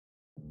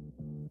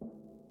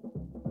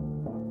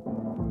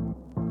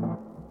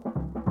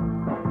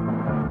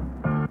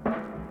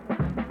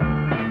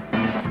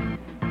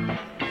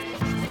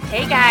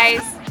Hey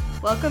guys,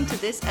 Welcome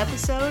to this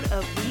episode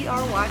of We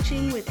Are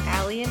Watching with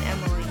Allie and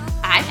Emily.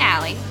 I'm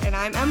Allie. And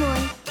I'm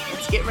Emily.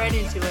 Let's get right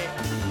into it.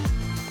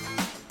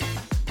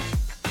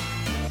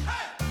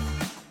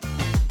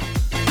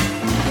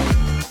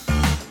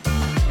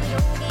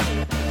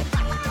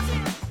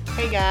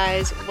 Hey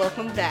guys,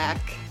 welcome back.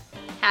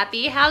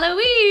 Happy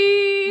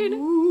Halloween!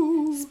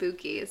 Ooh.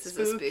 Spooky. This is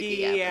a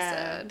spooky episode.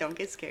 Yeah. Don't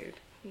get scared.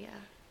 Yeah.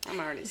 I'm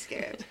already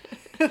scared.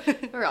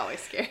 We're always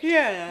scared.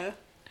 Yeah.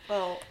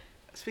 Well,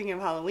 speaking of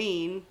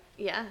Halloween,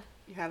 Yeah.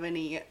 you have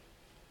any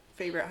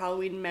favorite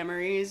Halloween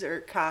memories or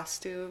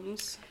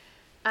costumes?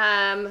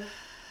 Well,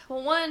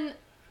 one,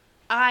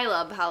 I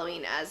love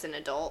Halloween as an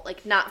adult.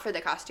 Like, not for the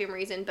costume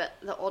reason, but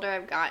the older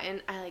I've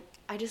gotten,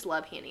 I just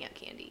love handing out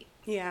candy.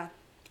 Yeah.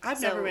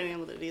 I've never been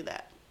able to do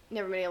that.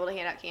 Never been able to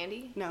hand out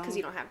candy? No. Because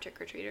you don't have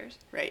trick-or-treaters?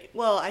 Right.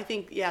 Well, I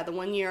think, the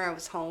one year I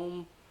was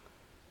home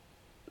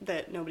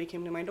that nobody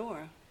came to my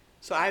door.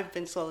 So I've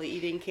been slowly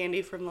eating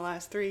candy from the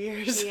last 3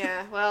 years.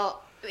 Yeah,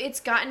 well, it's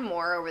gotten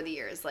more over the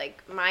years.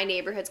 Like, my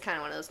neighborhood's kind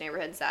of one of those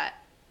neighborhoods that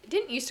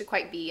didn't used to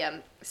quite be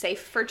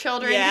safe for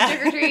children to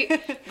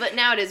trick-or-treat, but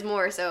now it is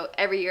more, so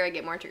every year I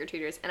get more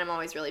trick-or-treaters, and I'm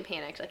always really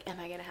panicked, like, am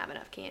I going to have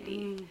enough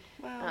candy?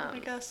 Well, I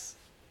guess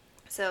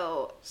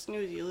So,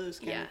 snooze, you lose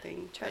kind of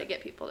thing. Try to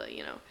get people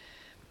to,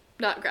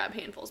 not grab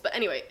handfuls. But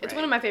anyway, it's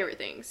one of my favorite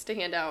things to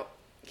hand out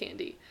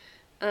candy.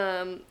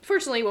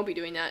 Fortunately, won't be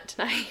doing that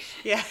tonight.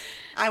 Yeah,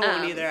 I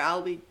won't either.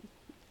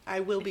 I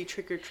will be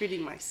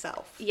trick-or-treating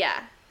myself.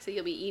 Yeah, so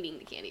you'll be eating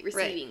the candy,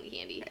 receiving the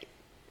candy. Right.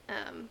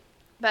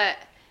 But,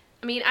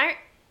 I mean, I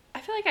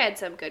feel like I had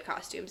some good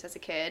costumes as a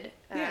kid.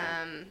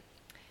 Yeah.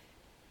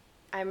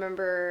 I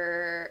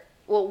remember,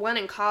 one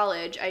in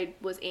college, I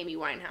was Amy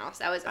Winehouse.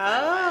 That was a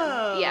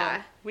fun one.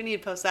 Yeah. We need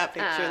to post that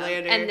picture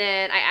later. And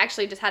then I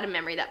actually just had a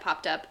memory that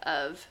popped up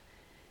of,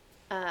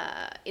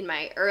 in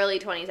my early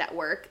 20s at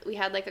work, we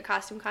had like a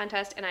costume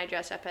contest, and I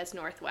dressed up as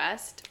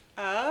Northwest.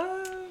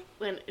 Oh.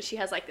 When she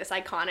has like this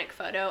iconic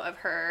photo of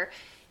her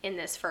in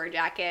this fur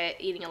jacket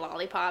eating a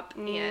lollipop,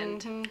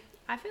 and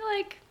I feel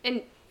like,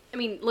 and I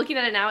mean, looking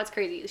at it now, it's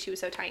crazy. She was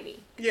so tiny.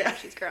 Yeah.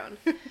 She's grown.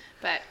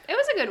 But it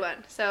was a good one.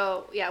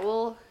 So, yeah,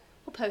 we'll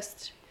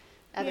post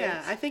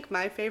evidence. Yeah, I think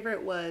my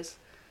favorite was,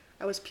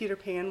 I was Peter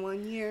Pan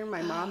one year.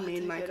 My mom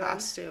made my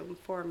costume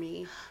for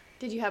me.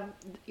 Did you have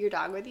your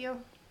dog with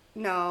you?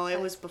 No, it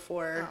was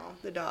before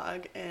the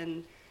dog,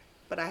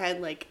 but I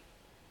had like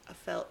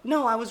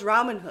I was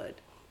Robin Hood.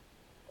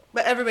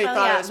 But everybody thought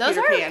I was Peter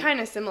Pan. Those are kind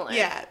of similar.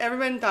 Yeah,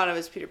 everyone thought I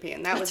was Peter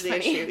Pan. That was the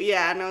funny. issue.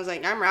 Yeah, and I was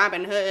like, I'm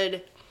Robin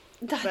Hood.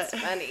 That's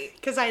funny.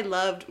 Because I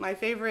loved, my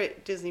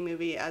favorite Disney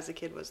movie as a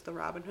kid was the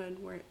Robin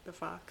Hood, where the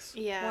fox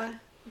one.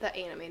 The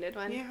animated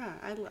one. Yeah,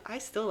 I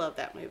still love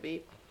that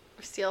movie.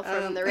 Steal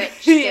from the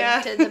rich,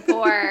 give to the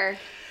poor.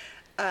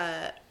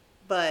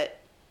 But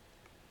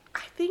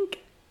I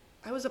think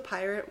I was a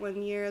pirate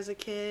one year as a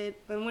kid.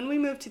 And when we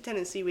moved to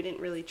Tennessee, we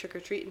didn't really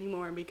trick-or-treat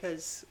anymore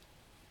because,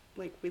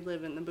 like, we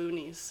live in the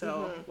boonies,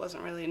 so it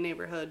wasn't really a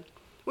neighborhood,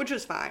 which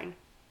was fine.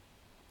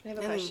 I have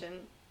a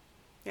question.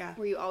 Yeah.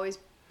 Were you always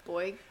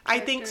boy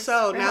I think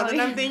so, really? now that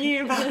I'm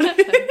thinking about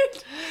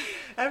it.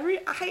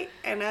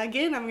 And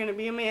again, I'm going to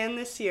be a man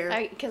this year.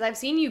 Because I've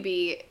seen you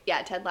be,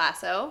 Ted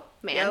Lasso,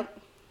 man. Yep.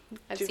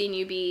 I've seen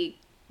you be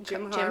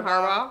Jim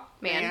Harbaugh,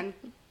 man.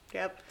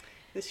 Yep.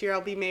 This year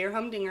I'll be Mayor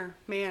Humdinger,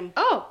 man.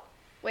 Oh,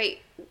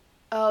 wait.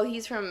 Oh,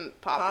 he's from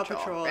Paw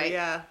Patrol, right?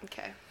 Yeah.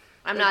 Okay.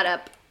 I'm not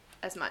up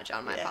as much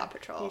on my Paw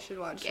Patrol you should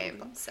watch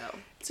game, so.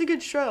 It's a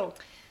good show.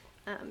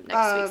 Next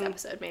week's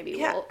episode, maybe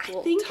we'll I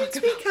think it's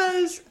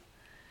because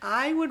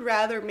I would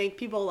rather make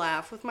people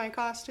laugh with my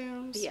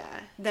costumes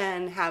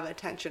than have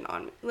attention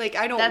on me. Like,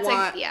 I don't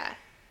want...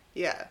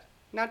 Yeah.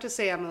 Not to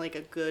say I'm, like,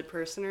 a good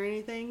person or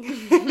anything,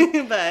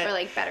 but... Or,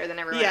 like, better than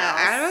everyone else. Yeah,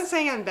 I'm not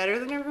saying I'm better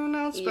than everyone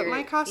else, but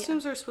my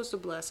costumes are supposed to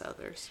bless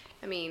others.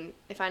 I mean,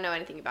 if I know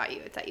anything about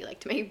you, it's that you like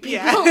to make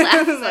people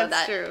laugh, so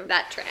that's true.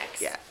 That tracks.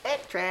 Yeah,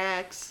 it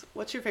tracks.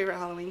 What's your favorite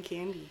Halloween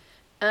candy?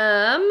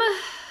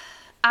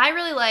 I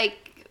really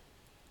like...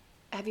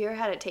 Have you ever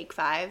had a Take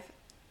 5?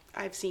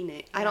 I've seen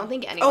it. I don't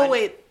think anyone... Oh,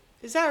 wait.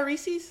 Is that a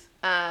Reese's?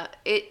 No,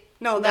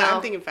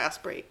 I'm thinking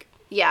Fast Break.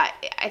 Yeah,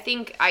 I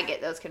think I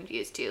get those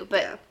confused too.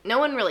 But no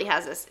one really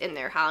has this in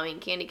their Halloween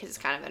candy because it's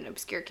kind of an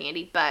obscure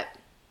candy. But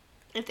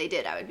if they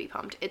did, I would be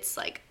pumped. It's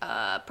like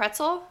a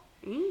pretzel,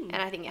 and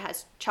I think it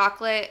has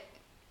chocolate,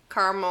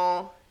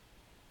 caramel,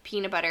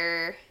 peanut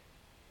butter,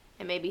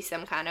 and maybe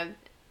some kind of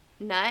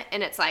nut.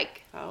 And it's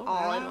like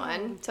all in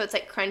one. So it's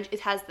like crunch.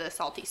 It has the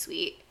salty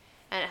sweet.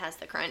 And it has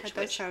the crunch,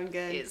 which sound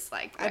good. Is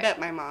like... I bet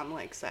my mom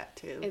likes that,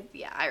 too.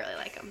 I really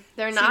like them.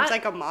 They're Seems not...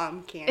 like a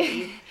mom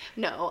candy.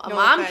 No,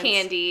 mom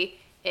candy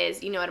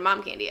is... You know what a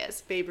mom candy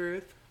is? Babe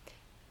Ruth.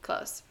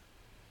 Close.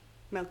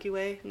 Milky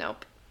Way.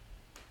 Nope.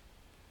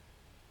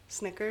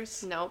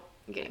 Snickers. Nope.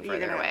 I'm getting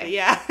further away.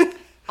 Yeah.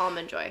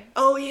 Almond Joy.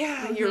 Oh,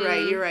 yeah. You're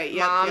right.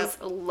 Yep,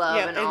 Moms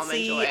love an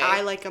Almond Joy.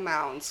 I like a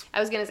Mounds. I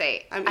was going to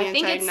say, I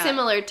think it's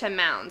similar to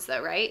Mounds,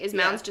 though, right? Is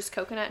Mounds just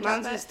coconut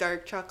chocolate? Mounds is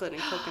dark chocolate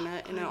and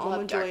coconut, and an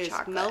Almond Joy is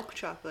milk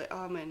chocolate,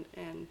 almond,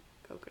 and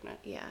coconut.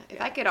 Yeah.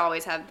 If I could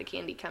always have the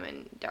candy come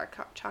in dark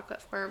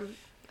chocolate form,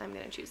 I'm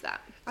going to choose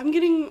that. I'm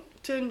getting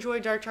to enjoy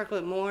dark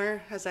chocolate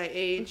more as I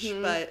age,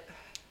 but...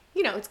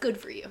 You know, it's good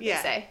for you,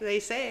 they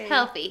say.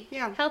 Healthy.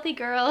 Yeah. Healthy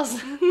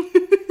girls.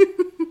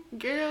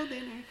 Girl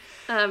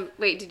dinner.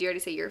 Wait, did you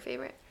already say your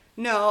favorite?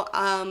 No,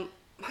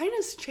 mine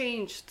has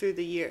changed through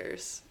the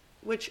years.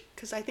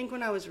 Because I think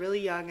when I was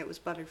really young, it was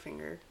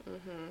Butterfinger.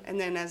 Mm-hmm. And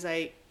then as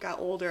I got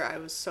older, I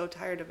was so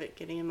tired of it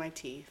getting in my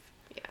teeth.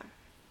 Yeah.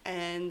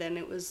 And then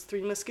it was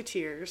Three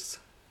Musketeers.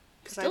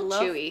 Still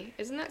chewy.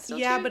 Isn't that still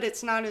chewy? Yeah, but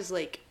it's not as,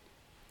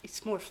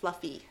 it's more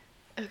fluffy.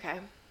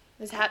 Okay.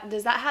 Does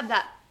that have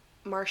that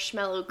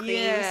marshmallow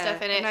cream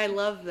stuff in it? And I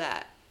love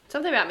that.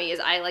 Something about me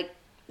is I,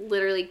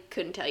 literally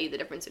couldn't tell you the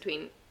difference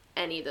between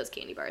any of those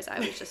candy bars. I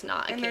was just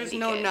not a candy kid. And there's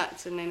no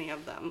nuts in any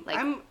of them.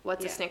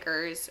 What's a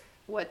Snickers?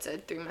 What's a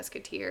Three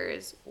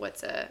Musketeers?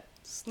 What's a...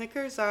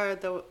 Snickers are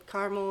the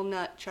caramel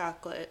nut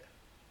chocolate.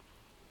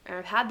 And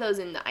I've had those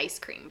in the ice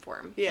cream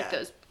form. Yeah.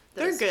 Those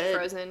they're good.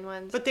 Frozen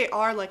ones. But they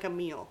are like a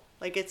meal.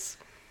 It's...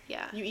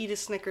 Yeah. You eat a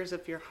Snickers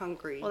if you're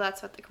hungry. Well,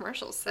 that's what the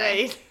commercials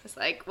say. Right. It's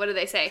what do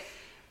they say?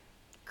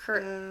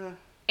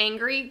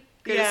 Angry?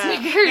 Go to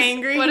Snickers.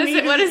 Angry. What is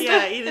it? What is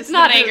it? It's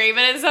not angry,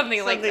 but it's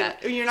something like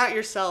that. You're not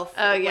yourself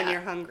when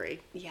you're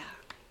hungry. Yeah.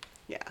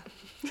 Yeah.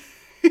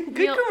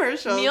 Good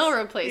commercials. Meal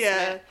replacement.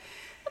 Yeah.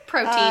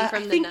 Protein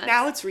from the nuts.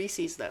 Now it's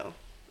Reese's, though.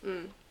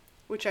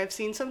 Which I've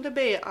seen some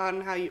debate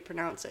on how you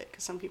pronounce it.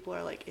 Because some people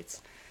are like,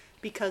 it's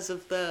because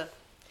of the...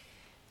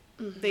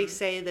 They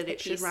say that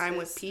it should rhyme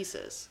with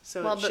pieces.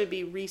 So it should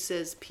be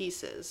Reese's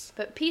Pieces.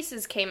 But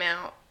Pieces came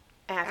out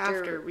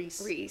after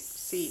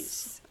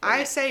Reese's.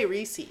 I say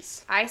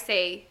Reese's. I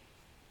say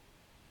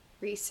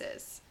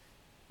Reese's.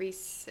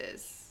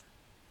 Reese's.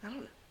 I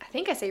don't know. I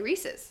think I say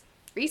Reese's.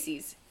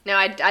 Reese's. No,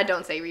 I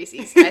don't say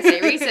Reese's. I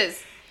say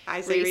Reese's.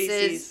 I say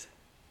Reese's.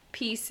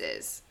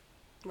 Pieces.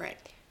 Right.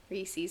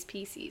 Reese's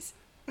Pieces.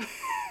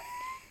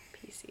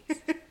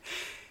 Pieces.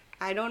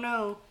 I don't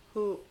know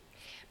who.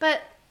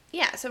 But,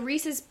 yeah, so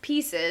Reese's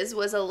Pieces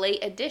was a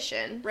late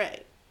addition.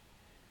 Right.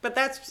 But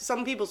that's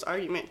some people's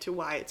argument to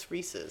why it's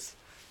Reese's.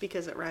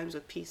 Because it rhymes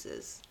with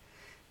pieces.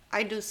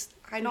 I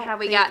don't Have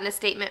we gotten a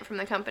statement from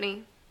the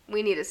company?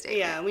 We need a statement.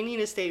 Yeah, we need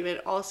a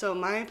statement. Also,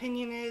 my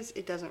opinion is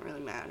it doesn't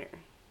really matter.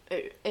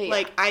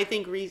 Yeah. I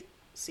think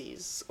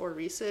Reese's or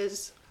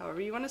Reese's,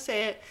 however you want to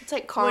say it. It's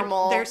like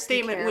caramel. Their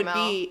statement would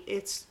be,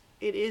 it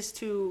is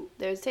to...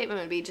 Their statement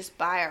would be just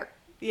buy our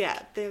Yeah,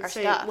 they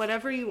say stuff.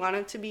 Whatever you want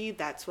it to be,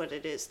 that's what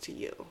it is to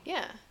you.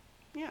 Yeah.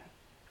 Yeah.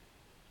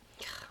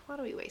 Why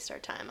do we waste our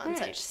time on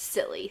such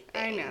silly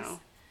things? I know.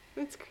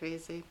 It's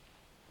crazy.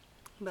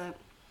 But,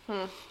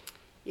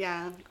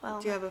 yeah.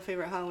 Well, do you have a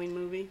favorite Halloween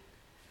movie?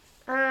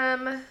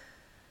 Mine's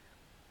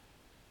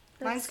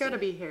got to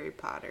be Harry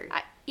Potter.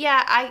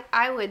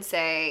 I would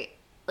say,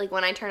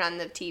 when I turn on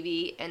the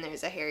TV and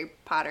there's a Harry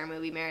Potter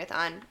movie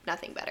marathon,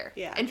 nothing better.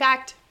 Yeah. In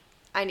fact,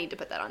 I need to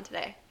put that on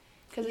today.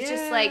 Because it's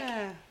just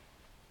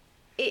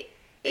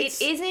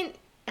it isn't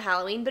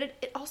Halloween, but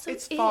it also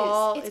is.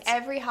 Fall. It's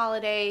every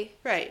holiday.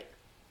 Right.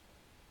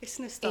 It's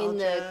nostalgia. In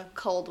the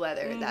cold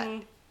weather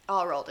that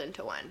all rolled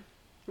into one.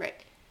 Right.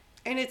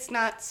 And it's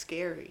not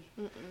scary.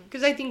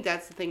 Because I think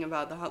that's the thing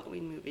about the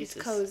Halloween movies.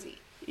 It's cozy.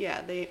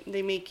 Yeah,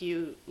 they make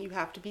you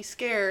have to be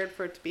scared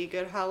for it to be a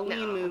good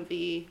Halloween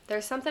movie.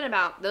 There's something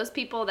about those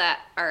people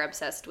that are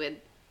obsessed with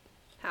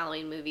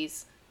Halloween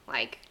movies,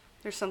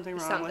 there's something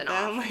wrong with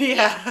them. Off.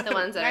 Yeah, the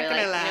ones that are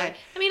gonna lie.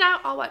 I mean,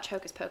 I'll watch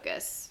Hocus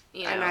Pocus,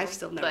 and I've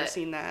still never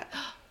seen that.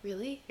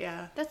 Really?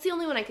 Yeah. That's the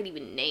only one I could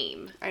even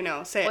name. I know.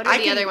 What are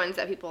the other ones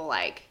that people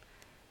like?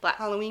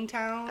 Halloween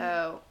Town.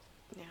 Oh,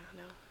 yeah,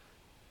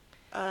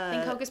 no. I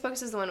think Hocus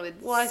Pocus is the one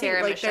with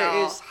Sarah Michelle.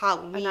 There is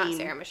Halloween. Not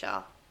Sarah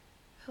Michelle.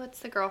 What's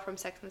the girl from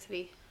Sex and the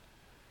City?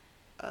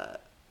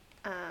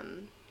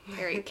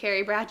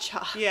 Carrie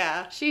Bradshaw.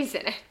 Yeah. She's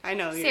in it. I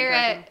know.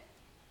 Sarah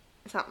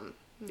something.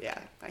 Yeah,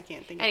 I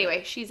can't think anyway,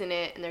 of it. She's in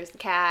it, and there's the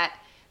cat,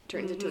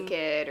 turns into a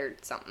kid or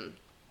something.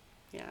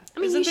 Yeah. I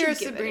mean, isn't there a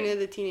Sabrina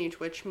the Teenage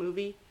Witch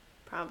movie?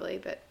 Probably,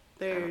 but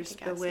there's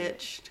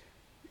Bewitched.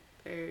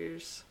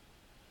 There's...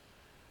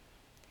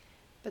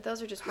 But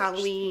those are just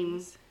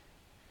Halloween.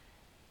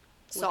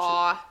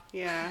 Saw.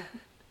 Yeah.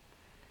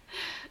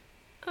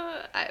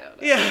 I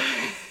don't know. Yeah.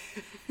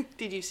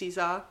 Did you see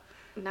Saw?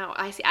 No,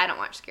 I don't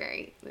watch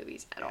scary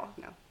movies at all.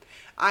 No.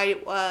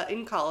 I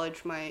in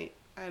college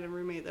I had a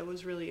roommate that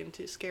was really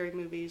into scary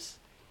movies.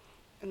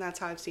 And that's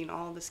how I've seen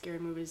all the scary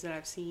movies that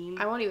I've seen.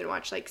 I won't even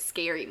watch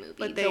Scary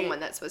Movie, the one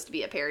that's supposed to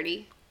be a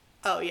parody.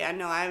 Oh yeah,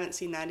 no, I haven't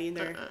seen that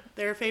either.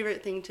 Their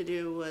favorite thing to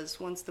do was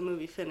once the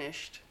movie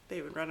finished,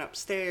 they would run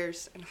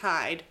upstairs and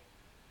hide.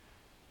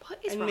 What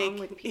is wrong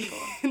with people?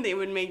 They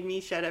would make me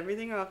shut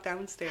everything off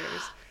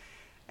downstairs.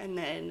 And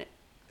then,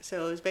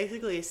 so it was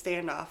basically a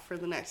standoff for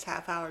the next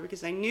half hour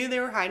because I knew they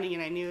were hiding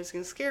and I knew it was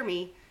going to scare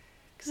me.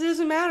 Because it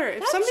doesn't matter.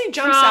 If somebody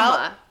jumps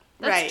out.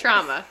 That's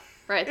trauma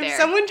right there. If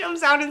someone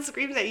jumps out and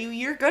screams at you,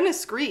 you're going to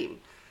scream.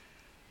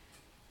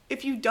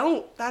 If you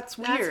don't, that's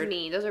weird. That's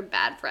me. Those are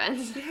bad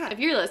friends. Yeah. If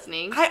you're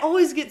listening. I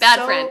always get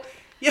bad friend.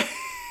 Yeah.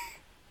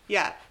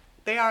 Yeah,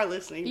 they are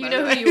listening. You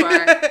know who you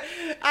are.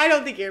 I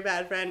don't think you're a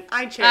bad friend.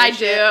 I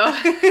cherish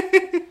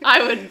it.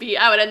 I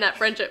would end that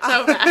friendship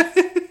so fast.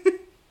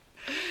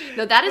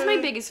 No, that is my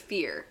biggest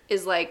fear,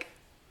 is like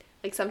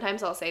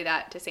sometimes I'll say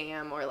that to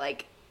Sam, or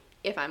like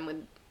if I'm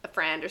with a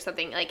friend or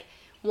something, like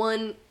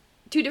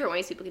two different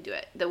ways people could do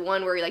it. The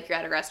one where like you're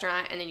at a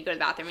restaurant and then you go to the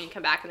bathroom and you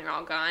come back and they're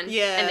all gone.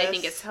 Yes. And they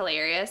think it's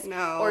hilarious.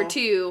 No. Or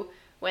two,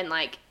 when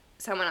like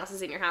someone else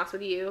is in your house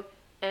with you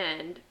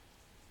and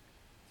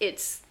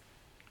it's,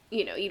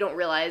 you know, you don't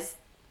realize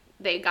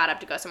they got up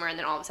to go somewhere and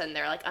then all of a sudden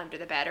they're like under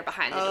the bed or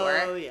behind the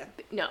door. Oh, yeah.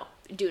 No,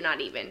 do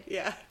not even.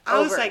 Yeah. I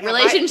was like,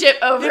 relationship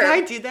over. Did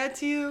I do that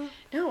to you?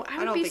 No,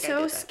 I would be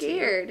so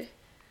scared.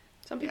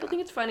 Some people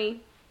think it's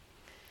funny.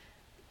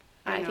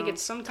 I think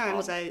it's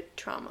sometimes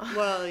trauma.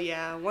 Well,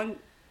 yeah.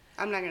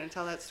 I'm not going to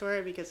tell that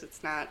story because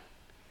it's not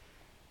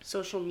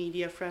social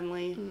media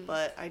friendly,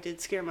 but I did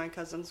scare my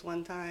cousins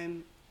one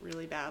time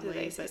really badly.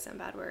 Did they say some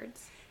bad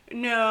words?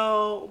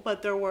 No,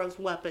 but there was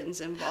weapons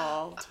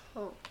involved.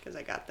 Oh. Because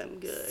I got them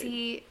good.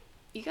 See,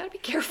 you got to be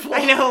careful.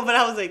 I know, but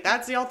I was like,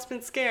 that's the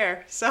ultimate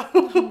scare. So,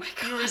 you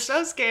were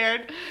so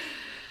scared.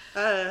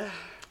 But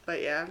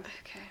yeah.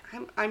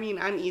 Okay.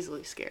 I'm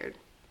easily scared,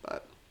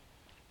 but.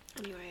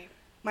 Anyway.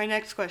 My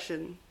next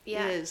question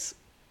is,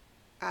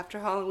 after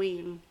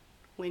Halloween,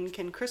 when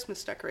can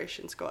Christmas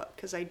decorations go up?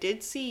 Because I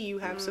did see you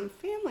have some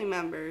family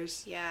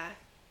members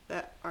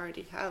that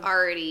already have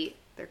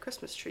their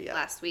Christmas tree up.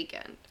 Last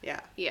weekend. Yeah.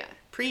 Yeah.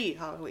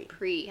 Pre-Halloween.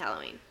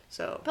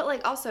 So. But,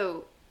 like,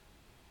 also,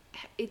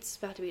 it's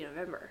about to be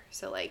November.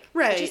 So, like,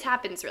 right. It just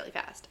happens really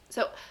fast.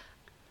 So,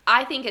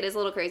 I think it is a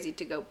little crazy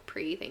to go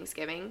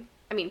pre-Thanksgiving.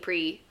 I mean,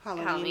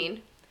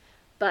 pre-Halloween.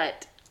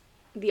 But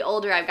the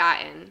older I've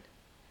gotten,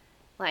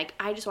 like,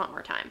 I just want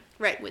more time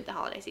with the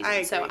holiday season. I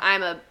agree. So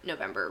I'm a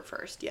November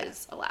 1st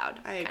is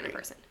allowed kind of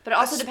person. But it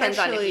also depends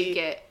on if you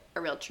get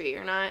a real tree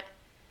or not.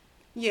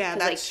 Yeah,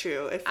 that's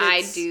true. If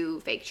I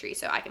do fake tree,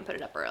 so I can put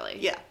it up early.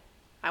 Yeah.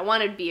 I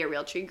want to be a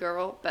real tree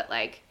girl, but,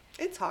 like...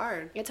 It's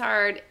hard.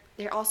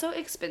 They're also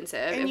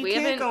expensive. And you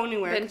can't go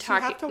anywhere because you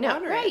have to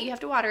water it. Right, you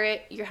have to water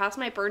it. Your house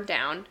might burn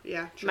down.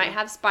 Yeah, true. You might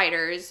have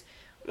spiders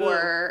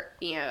or,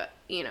 you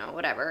know,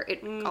 whatever.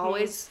 It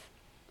always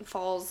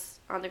falls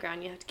on the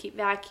ground. You have to keep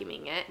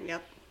vacuuming it.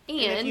 Yep.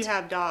 And if you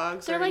have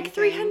dogs, they're like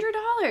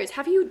 $300.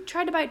 Have you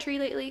tried to buy a tree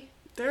lately?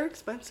 They're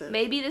expensive.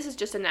 Maybe this is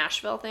just a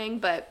Nashville thing,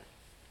 but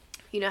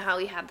you know how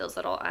we have those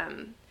little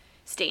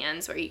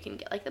stands where you can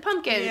get like the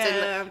pumpkins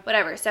and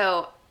whatever.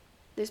 So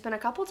there's been a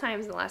couple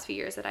times in the last few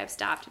years that I've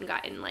stopped and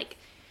gotten like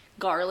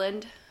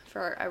garland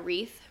for a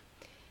wreath.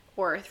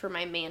 Or for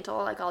my mantle,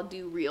 like I'll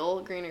do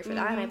real greenery for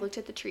that. And I've looked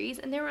at the trees,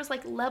 and there was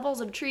like levels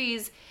of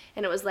trees,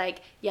 and it was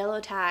like yellow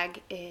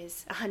tag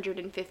is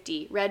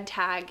 150, red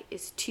tag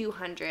is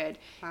 200,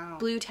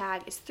 blue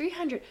tag is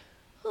 300.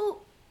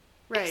 Oh,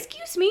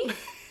 excuse me.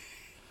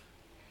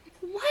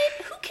 What?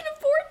 Who can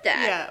afford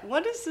that? Yeah.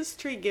 What is this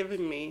tree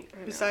giving me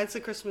besides the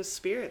Christmas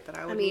spirit that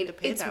I would need to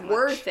pay that much? It's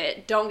worth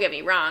it. Don't get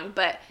me wrong,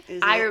 but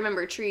I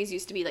remember trees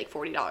used to be like $40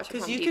 from Home Depot.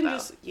 Because you can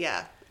just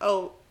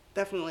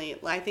definitely.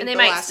 I think the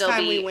last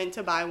time we went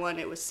to buy one,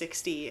 it was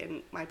 $60,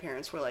 and my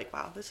parents were like,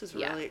 "Wow, this is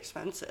really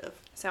expensive."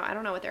 So I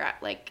don't know what they're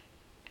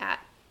at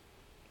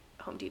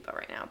Home Depot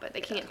right now, but they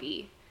can't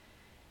be.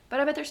 But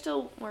I bet they're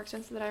still more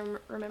expensive than I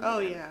remember. Oh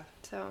them. yeah.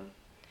 So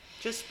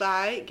just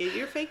get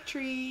your fake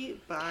tree,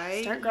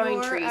 start growing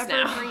your trees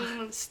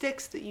evergreen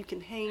sticks that you can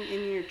hang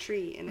in your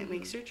tree, and it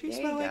makes your tree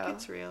smell like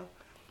it's real.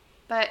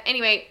 But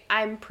anyway,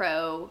 I'm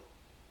pro.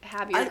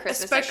 Have your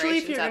Christmas especially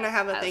if you're going to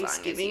have a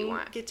Thanksgiving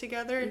get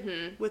together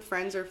with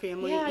friends or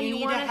family. Yeah, you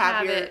need to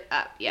have it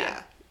up.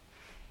 Yeah.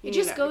 It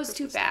just goes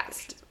too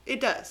fast.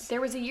 It does. There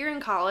was a year in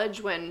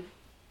college when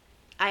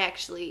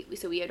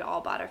we had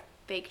all bought a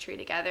fake tree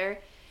together,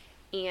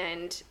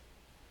 and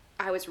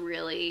I was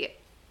really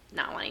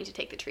not wanting to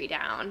take the tree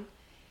down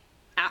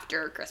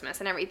after Christmas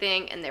and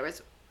everything. And there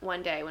was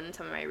one day when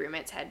some of my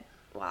roommates had,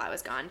 while I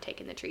was gone,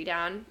 taken the tree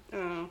down,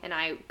 and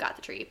I got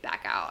the tree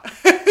back out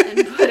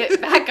and put it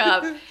back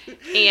up.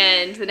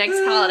 And the next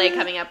holiday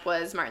coming up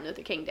was Martin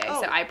Luther King Day,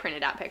 so I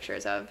printed out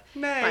pictures of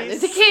Martin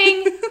Luther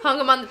King, hung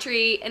them on the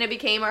tree, and it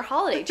became our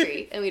holiday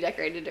tree. And we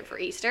decorated it for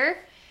Easter.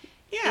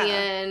 Yeah.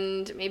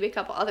 And maybe a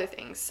couple other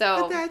things.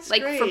 So,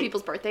 like, great. For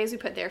people's birthdays, we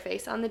put their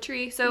face on the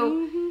tree.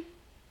 So,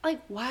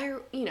 like, why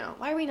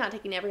are we not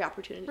taking every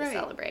opportunity to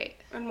celebrate?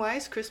 And why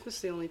is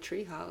Christmas the only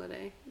tree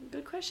holiday?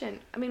 Good question.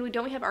 I mean,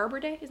 don't we have Arbor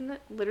Day? Isn't that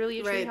literally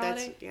a tree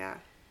holiday?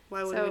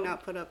 Why would we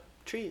not put up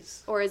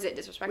trees? Or is it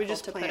disrespectful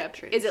to put up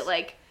trees? Is it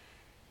like,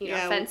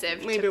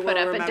 offensive maybe to put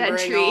up a dead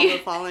tree? All the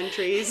fallen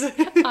trees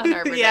on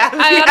Arbor Day.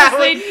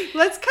 Honestly,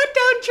 let's cut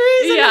down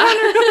trees.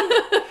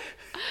 Yeah.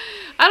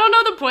 I don't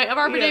know the point of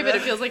Arbor Day, but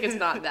it feels like it's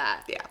not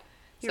that. Yeah.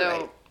 You're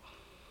right.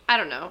 I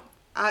don't know.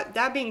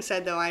 That being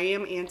said, though, I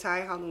am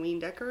anti-Halloween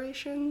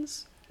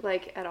decorations.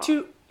 Like, at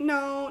all?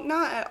 No,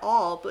 not at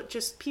all, but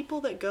just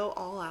people that go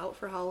all out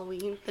for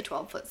Halloween. The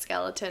 12-foot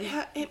skeleton.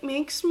 Yeah, it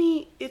makes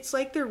me, it's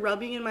like they're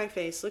rubbing in my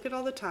face. Look at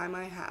all the time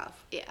I have.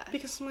 Yeah.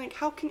 Because I'm like,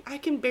 I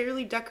can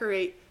barely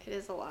decorate It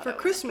is a lot for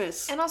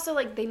Christmas. And also,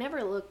 like, they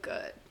never look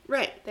good.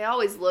 Right. They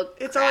always look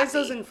It's crappy. always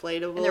those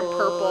inflatables. And they're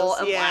purple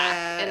and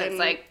black. And it's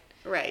like...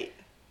 Right.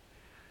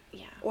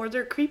 Yeah. Or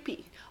they're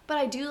creepy. But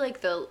I do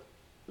like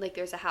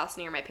there's a house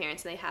near my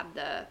parents and they have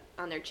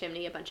on their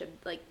chimney a bunch of,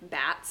 like,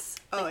 bats.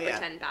 Like,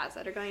 pretend bats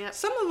that are going up.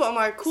 Some of them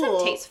are cool,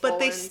 Some tasteful but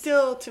they ones.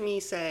 still, to me,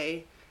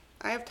 say,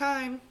 I have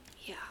time.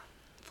 Yeah.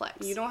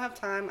 Flex. You don't have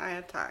time, I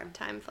have time.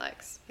 Time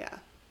flex. Yeah.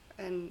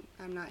 And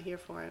I'm not here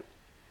for it.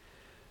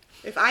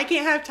 If I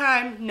can't have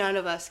time, none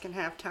of us can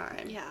have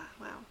time. Yeah,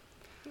 wow.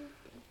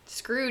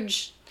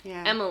 Scrooge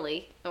Yeah.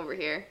 Emily over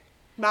here.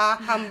 Bah,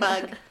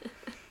 humbug.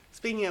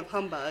 Speaking of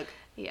humbug,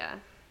 Yeah.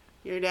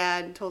 your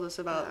dad told us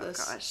about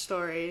this gosh.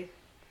 story.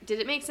 Did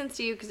it make sense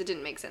to you? Because it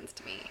didn't make sense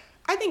to me.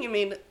 I think it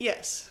made,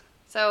 yes.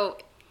 So,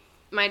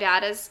 my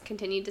dad has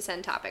continued to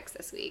send topics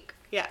this week.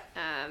 Yeah.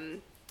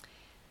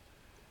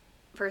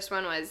 First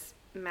one was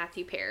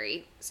Matthew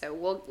Perry. So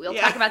we'll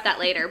talk about that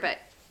later, but,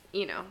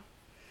 you know,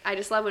 I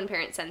just love when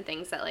parents send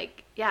things that,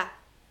 like,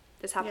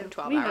 this happened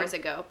 12 hours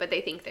ago, but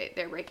they think that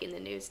they're breaking the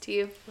news to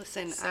you.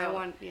 Listen,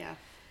 So,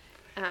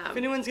 if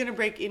anyone's going to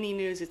break any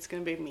news, it's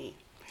going to be me.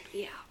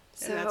 Yeah.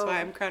 And that's why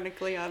I'm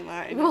chronically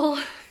online.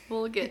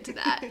 We'll get to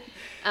that.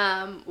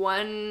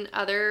 One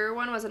other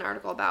one was an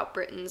article about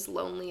Britain's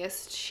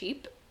loneliest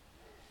sheep.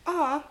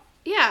 Aw.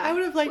 Yeah. I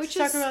would have liked to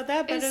talk about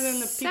that better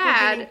than the people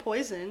getting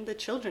poisoned, the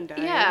children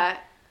dying. Yeah.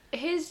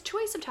 His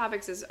choice of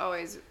topics is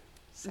always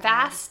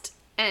vast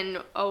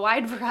and a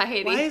wide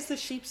variety. Why is the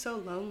sheep so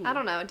lonely? I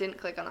don't know. It didn't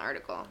click on the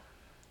article.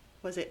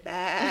 Was it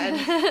bad?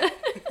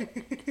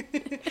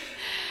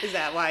 Is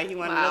that why he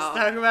wanted us to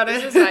talk about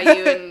it? This is how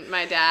you and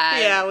my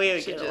dad we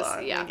should get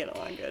along. Yeah. We get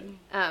along good.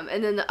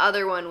 And then the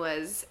other one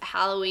was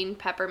Halloween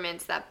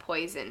peppermints that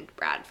poisoned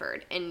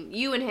Bradford. And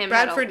you and him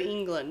Bradford,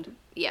 England.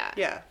 Yeah.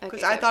 Yeah. Because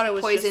Okay, I thought it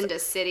was poisoned a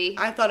city.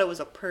 I thought it was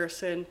a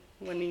person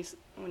when he showed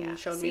me the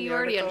article. You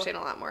already understand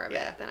a lot more of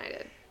it than I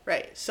did.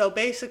 Right. So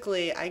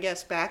basically, I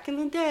guess back in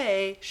the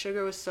day,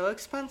 sugar was so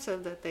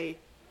expensive that they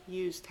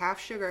used half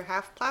sugar,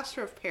 half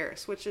plaster of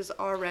Paris, which is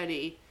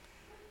already...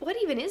 What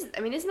even is...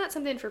 I mean, isn't that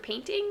something for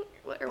painting?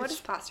 What is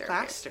plaster?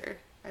 Plaster,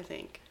 I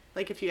think.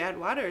 Like, if you add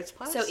water, it's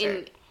plaster.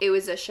 So it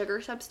was a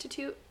sugar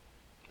substitute?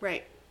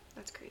 Right.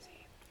 That's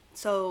crazy.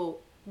 So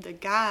the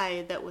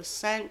guy that was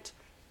sent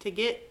to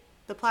get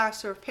the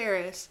plaster of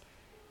Paris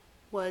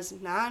was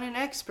not an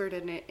expert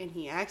in it, and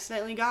he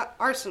accidentally got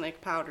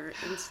arsenic powder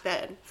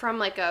instead. From,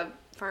 like, a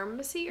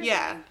pharmacy or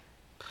something?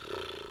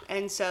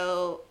 And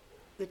so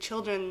the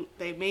children,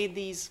 they made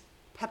these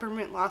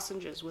peppermint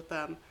lozenges with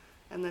them,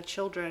 and the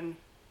children...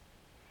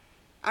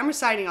 I'm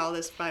reciting all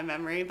this by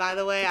memory, by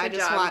the way. I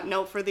just want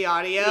note for the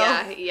audio.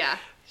 Yeah.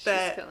 She's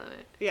killing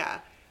it. Yeah.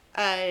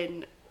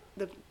 And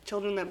the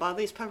children that bought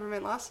these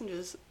peppermint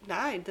lozenges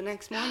died the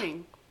next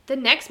morning. The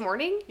next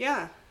morning?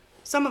 Yeah.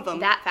 Some of them.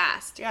 That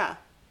fast? Yeah.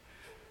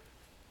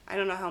 I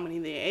don't know how many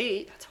they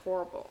ate. That's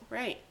horrible.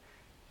 Right.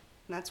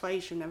 And that's why you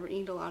should never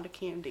eat a lot of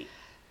candy.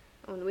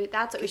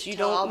 That's what we should you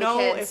tell all don't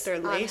the know kids if they're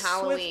laced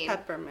on with Halloween.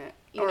 peppermint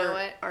You know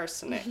what?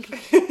 arsenic.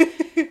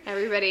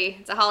 Everybody,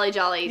 it's a holly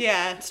jolly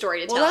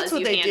story to tell. Well, that's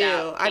what they hand do.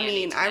 out I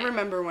mean, tonight. I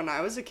remember when I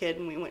was a kid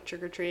and we went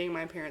trick-or-treating,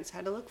 my parents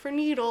had to look for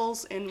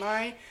needles in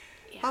my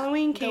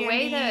Halloween candy. The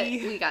way that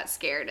we got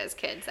scared as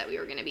kids that we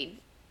were going to be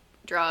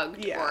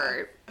drugged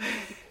or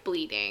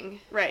bleeding.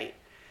 Right.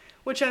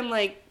 Which I'm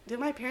like, did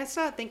my parents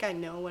not think I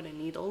know what a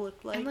needle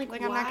looked like? I'm like,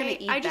 I'm not going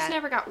to eat that. I just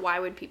never got why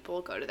would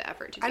people go to the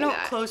effort to do that. I don't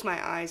close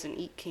my eyes and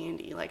eat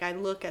candy. Like, I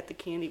look at the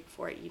candy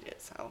before I eat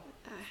it, so.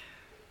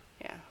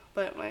 Yeah.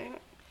 But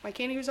my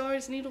candy was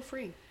always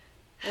needle-free.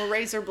 Or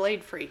razor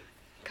blade free.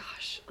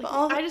 Gosh.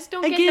 Well, I just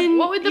don't get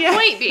what would the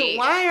point be?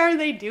 Why are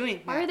they doing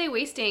that? Why are they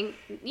wasting,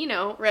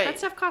 that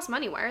stuff costs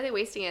money. Why are they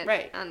wasting it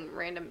on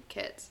random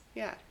kids?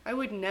 Yeah. I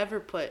would never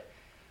put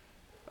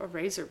a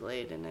razor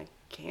blade in a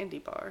candy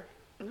bar.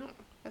 No.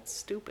 That's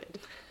stupid.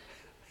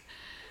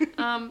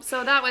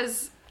 So that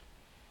was,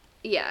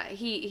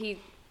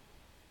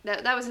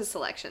 that was his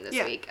selection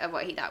this week of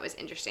what he thought was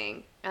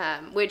interesting,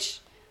 which...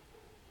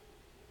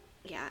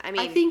 Yeah, I mean...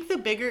 I think the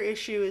bigger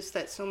issue is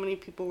that so many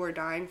people were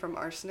dying from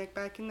arsenic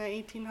back in the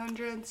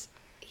 1800s.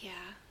 Yeah.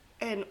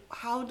 And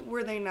how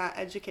were they not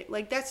educated?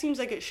 Like, that seems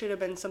like it should have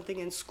been something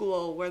in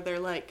school where they're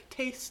like,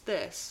 taste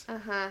this.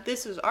 Uh-huh.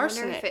 This is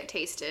arsenic. I wonder if it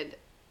tasted...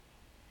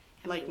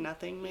 like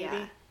nothing, maybe?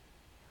 Yeah.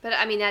 But,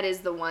 I mean, that is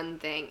the one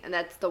thing, and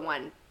that's the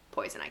one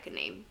poison I could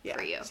name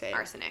for you. Same.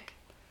 Arsenic.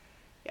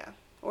 Yeah.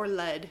 Or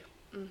lead.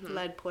 Mm-hmm.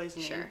 Lead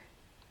poisoning. Sure.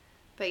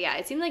 But, yeah,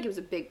 it seemed like it was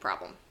a big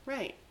problem.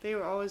 Right.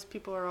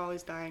 People are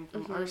always dying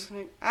from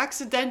arsenic.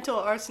 Accidental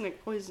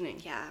arsenic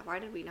poisoning. Yeah, why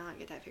did we not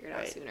get that figured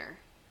out sooner?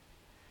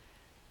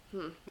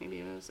 Maybe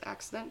it was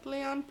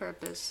accidentally on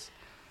purpose.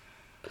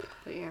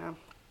 But yeah.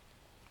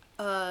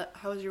 How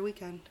was your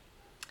weekend?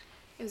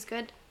 It was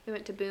good. We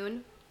went to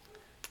Boone.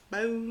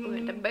 Boone. We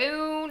went to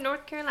Boone,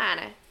 North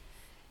Carolina.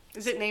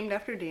 Is it named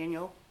after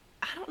Daniel?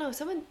 I don't know.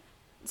 Someone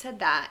said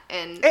that,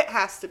 and it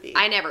has to be.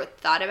 I never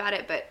thought about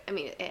it, but I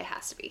mean, it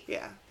has to be.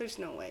 Yeah, there's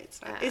no way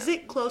it's not. Is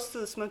it close to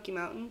the Smoky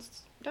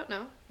Mountains? Don't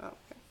know. Oh,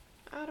 okay.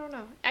 I don't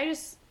know. I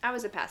was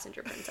a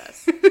passenger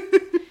princess.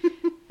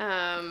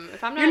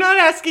 If I'm not, you're not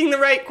asking the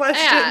right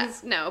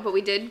questions. Yeah, no, but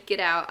we did get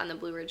out on the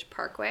Blue Ridge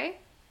Parkway.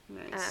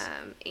 Nice.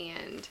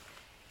 And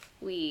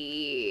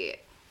we,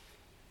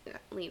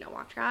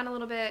 walked around a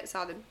little bit.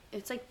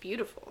 It's like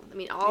beautiful. I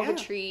mean, all the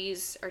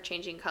trees are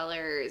changing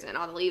colors, and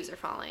all the leaves are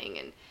falling,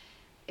 and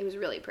it was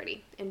really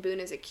pretty. And Boone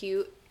is a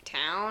cute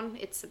town.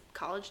 It's a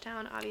college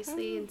town,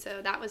 obviously, and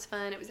so that was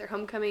fun. It was their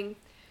homecoming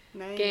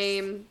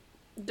game.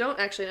 Don't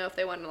actually know if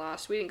they won or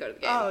lost. We didn't go to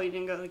the game. Oh, you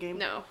didn't go to the game?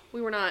 No, we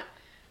were not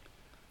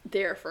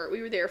there for.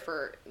 We were there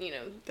for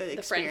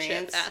the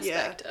friendship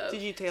aspect of.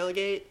 Did you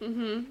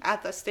tailgate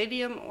at the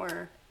stadium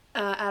or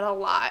at a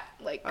lot?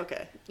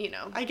 Okay.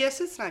 I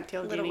guess it's not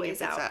tailgating if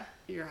it's out. at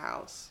your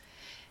house.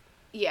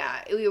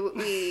 Yeah,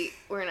 we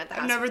weren't at the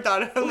house. I've never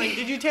thought of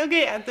did you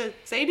tailgate at the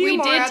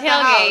stadium or at the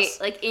house?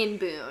 We did tailgate in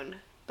Boone,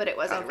 but it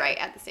wasn't right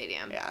at the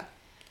stadium. Yeah.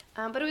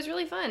 But it was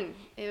really fun.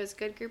 It was a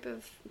good group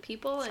of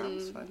people.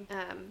 Sounds fun.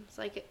 It's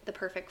like the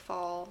perfect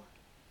fall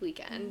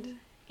weekend.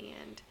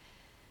 And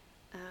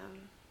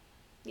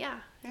it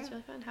was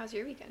really fun. How was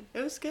your weekend?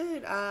 It was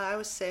good. I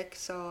was sick,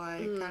 so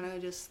I kind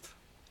of just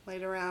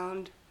laid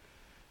around,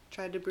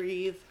 tried to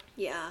breathe.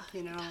 Yeah.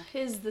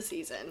 Tis the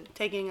season.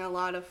 Taking a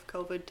lot of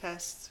COVID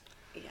tests.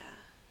 Yeah.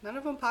 None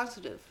of them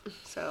positive,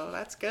 so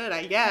that's good,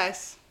 I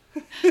guess.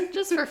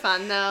 Just for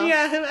fun, though.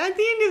 Yeah, at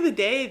the end of the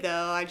day,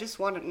 though, I just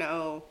want to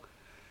know.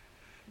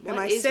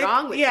 What is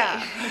wrong with me?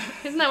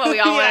 Isn't that what we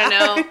all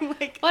want to know?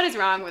 What is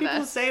wrong with us?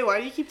 People say, why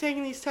do you keep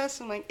taking these tests?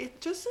 I'm like, it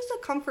just is a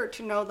comfort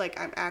to know,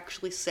 I'm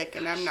actually sick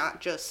and I'm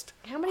not just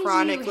chronically tired.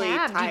 How many do you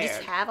have? tired. Do you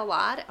just have a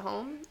lot at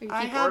home? Or you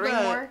keep ordering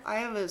more? I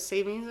have a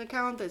savings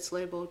account that's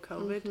labeled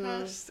COVID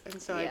test,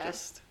 and so I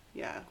just,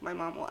 my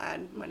mom will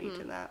add money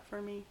to that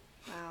for me.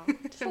 Wow.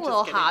 Just a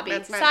little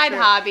hobby. Side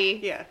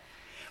hobby. Yeah.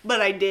 But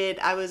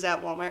I was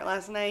at Walmart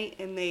last night,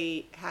 and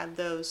they had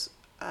those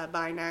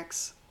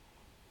Binax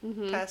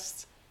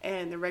tests.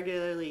 And they're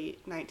regularly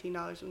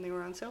 $19 when they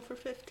were on sale for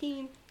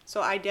 $15. So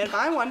I did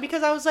buy one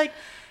because I was like,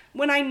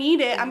 when I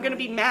need it, I'm going to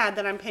be mad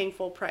that I'm paying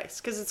full price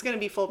because it's going to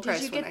be full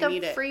price when I need it. Did you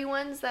get the free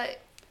ones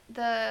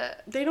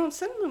They don't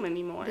send them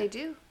anymore. They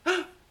do.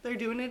 They're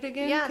doing it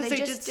again? Yeah, they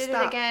just did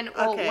it again.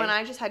 Well, when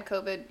I just had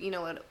COVID,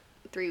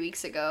 3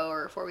 weeks ago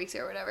or 4 weeks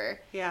ago or whatever.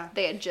 Yeah.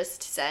 They had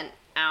just sent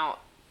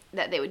out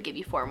that they would give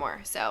you 4 more.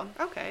 So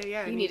okay,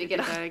 yeah, you need to get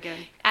that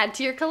again. Add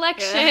to your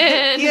collection.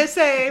 Yeah.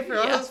 PSA for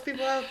all those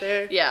people out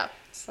there. Yeah.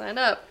 Sign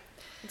up.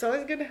 It's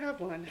always good to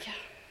have one. Yeah.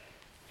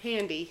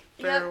 Handy.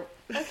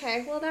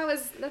 Okay. Well,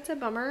 that's a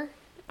bummer.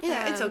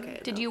 Yeah, it's okay.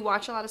 Did you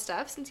watch a lot of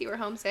stuff since you were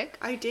homesick?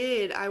 I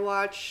did. I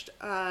watched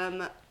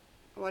SNL.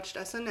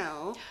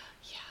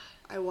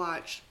 Yeah.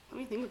 Let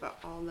me think about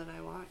all that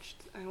I watched.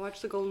 I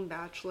watched The Golden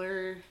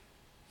Bachelor.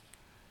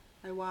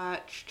 I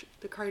watched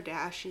The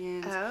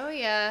Kardashians. Oh,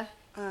 yeah.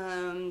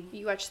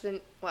 You watched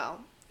should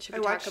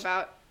we talk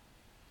about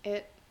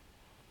it?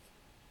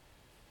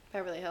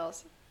 Beverly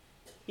Hills.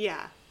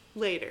 Yeah,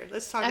 later.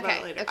 Let's talk about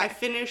it later. Okay. I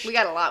finished... We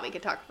got a lot we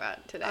could talk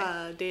about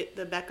today.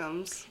 The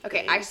Beckhams.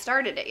 Okay, I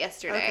started it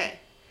yesterday.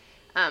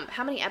 Okay.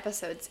 How many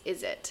episodes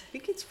is it? I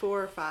think it's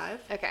 4 or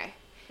 5. Okay.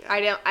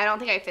 Yeah. I don't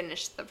think I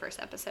finished the first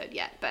episode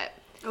yet, but...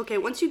 Okay,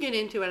 once you get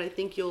into it, I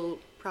think you'll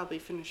probably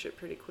finish it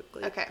pretty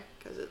quickly. Okay.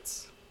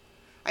 Because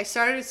I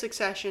started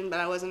Succession, but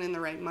I wasn't in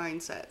the right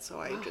mindset,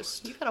 so I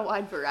You've got a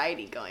wide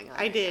variety going on.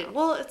 I did. Now.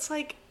 Well, it's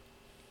like...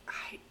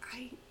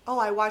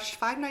 I watched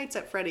Five Nights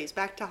at Freddy's,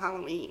 Back to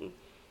Halloween.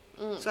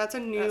 So that's a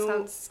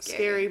new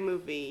scary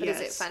movie. But is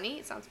it funny?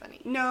 It sounds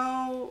funny.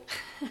 No.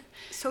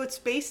 So it's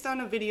based on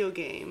a video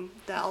game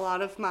that a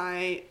lot of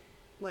my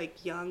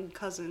young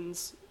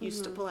cousins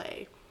used to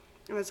play.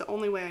 And that's the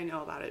only way I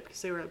know about it because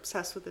they were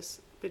obsessed with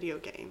this video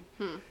game.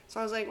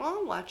 So I was like, well,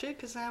 I'll watch it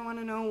because I want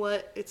to know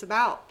what it's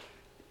about.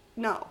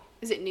 No.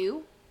 Is it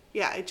new?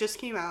 Yeah, it just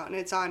came out and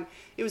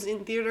it was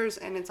in theaters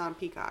and it's on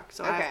Peacock.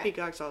 So I have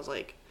Peacock, so I was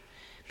like,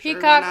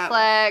 Peacock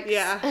flex.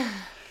 Yeah.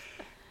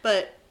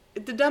 But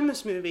the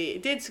dumbest movie.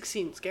 It did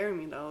succeed in scaring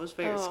me, though. It was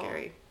very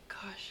scary.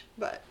 Gosh.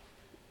 But,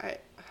 Have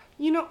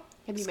you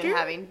been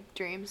having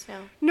dreams now?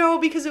 No,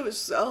 because it was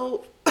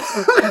so...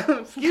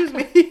 Excuse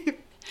me.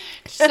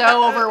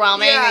 So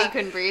overwhelming that you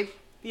couldn't breathe?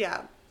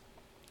 Yeah.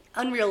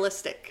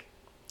 Unrealistic.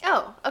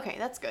 Oh, okay.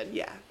 That's good.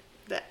 Yeah.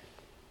 That.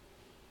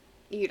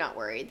 You're not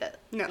worried that,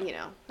 no,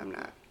 I'm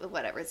not.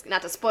 Whatever's...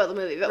 Not to spoil the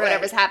movie, but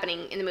whatever's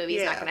happening in the movie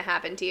is not going to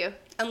happen to you.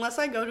 Unless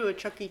I go to a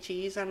Chuck E.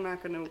 Cheese, I'm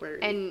not going to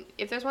worry. And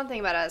if there's one thing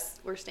about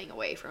us, we're staying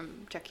away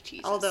from Chuck E.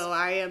 Cheese. Although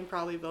I am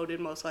probably voted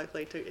most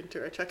likely to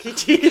enter a Chuck E.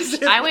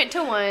 Cheese. I went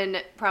to one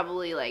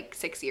probably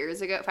 6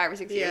 years ago, 5 or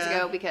 6 years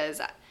ago, because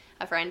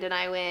a friend and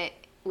I went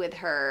with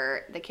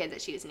the kid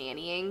that she was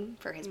nannying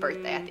for his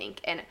birthday, I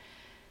think. And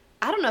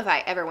I don't know if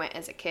I ever went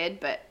as a kid,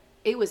 but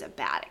it was a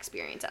bad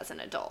experience as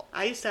an adult.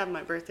 I used to have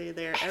my birthday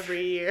there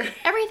every year.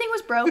 Everything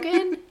was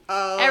broken.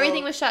 Oh.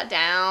 Everything was shut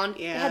down.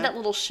 Yeah. They had that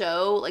little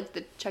show, like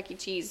the Chuck E.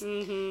 Cheese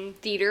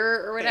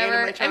theater or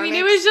whatever. animatronics. I mean,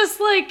 it was just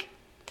like...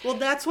 Well,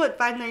 that's what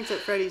Five Nights at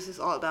Freddy's is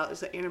all about,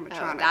 is the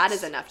animatronics. Oh, that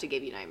is enough to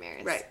give you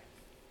nightmares. Right.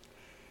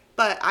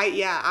 But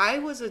I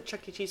was a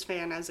Chuck E. Cheese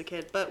fan as a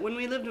kid. But when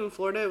we lived in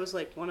Florida, it was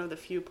like one of the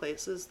few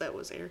places that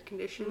was air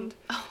conditioned.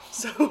 Oh.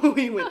 So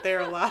we went there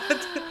a lot.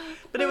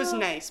 But it was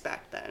nice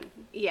back then.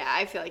 Yeah,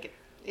 I feel like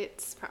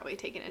it's probably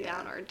taken a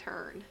downward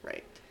turn.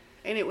 Right.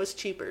 And it was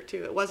cheaper,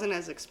 too. It wasn't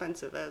as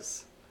expensive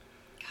as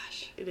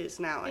it is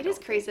now. It is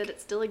crazy that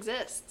it still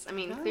exists. I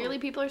mean, clearly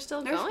people are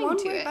still going to it.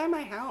 There's one right by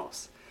my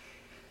house.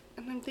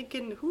 And I'm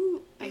thinking,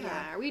 who?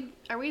 Yeah.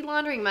 Are we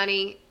laundering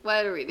money?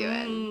 What are we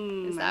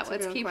doing? Is that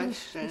what's keeping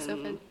us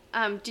open?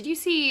 Did you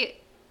see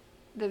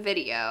the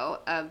video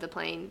of the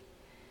plane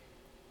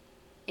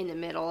in the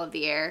middle of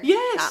the air?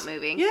 Yes. Not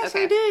moving? Yes,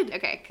 okay. I did.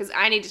 Okay, because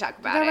I need to talk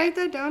about Did it. I write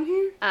that down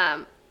here?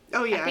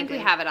 Oh, yeah, I think we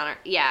have it on our...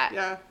 Yeah.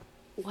 Yeah.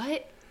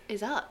 What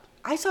is up?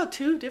 I saw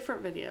 2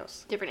 different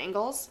videos. Different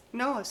angles?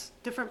 No, it's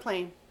different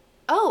plane.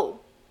 Oh.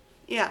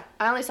 Yeah.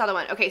 I only saw the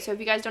one. Okay, so if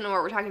you guys don't know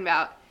what we're talking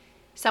about,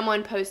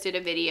 someone posted a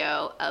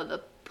video of a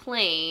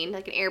plane,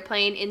 like an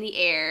airplane in the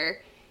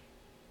air,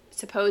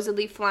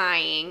 supposedly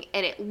flying,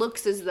 and it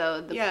looks as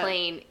though the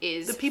plane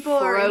is The people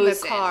frozen. are in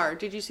the car.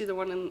 Did you see the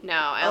one in... No,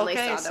 I only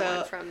saw the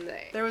one from the...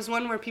 There was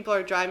one where people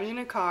are driving in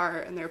a car,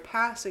 and they're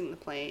passing the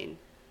plane.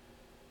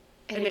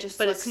 And it just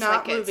but looks it's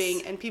not like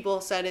moving, and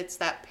people said it's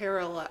that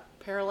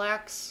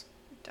parallax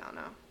don't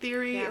know.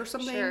 theory or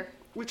something. Sure.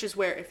 Which is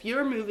where if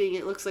you're moving,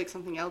 it looks like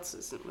something else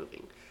isn't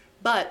moving.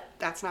 But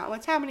that's not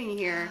what's happening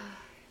here.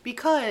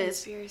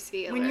 Because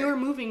when you're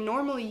moving,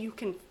 normally you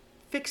can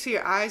fix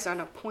your eyes on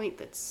a point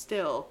that's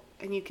still,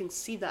 and you can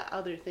see that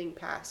other thing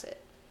pass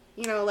it.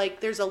 You know, like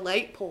there's a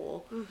light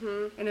pole,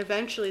 and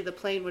eventually the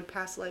plane would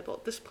pass the light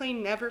pole. This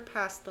plane never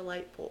passed the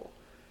light pole.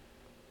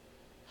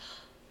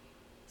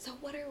 So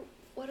what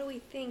do we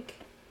think?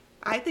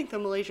 I think the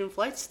Malaysian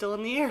flight's still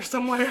in the air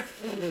somewhere.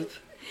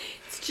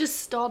 It's just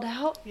stalled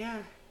out? Yeah.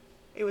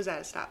 It was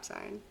at a stop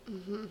sign.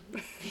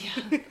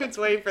 Yeah. It's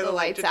waiting for the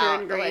light to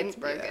turn green. The light's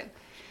broken. Yeah.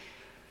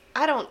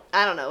 I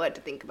don't know what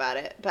to think about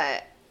it,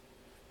 but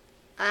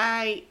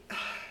I'm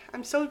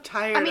so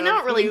tired. I mean, I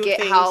don't really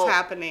get how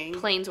happening.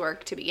 Planes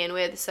work to begin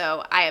with,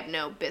 so I have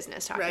no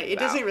business talking about. Right. It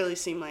doesn't really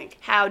seem like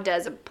how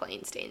does a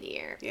plane stay in the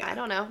air? Yeah. I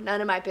don't know.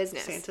 None of my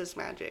business. Santa's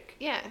magic.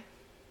 Yeah.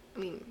 I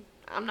mean,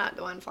 I'm not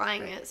the one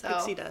flying it, so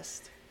pixie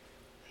dust.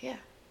 Yeah.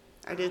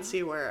 I did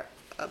see where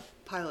a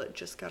pilot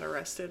just got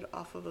arrested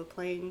off of a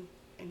plane,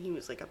 and he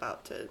was like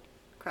about to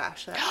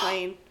crash that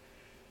plane.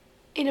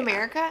 In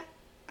America?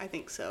 I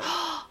think so.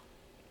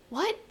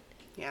 What?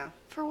 Yeah.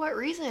 For what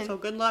reason? So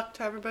good luck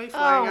to everybody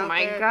flying out there. Oh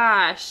my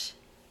gosh.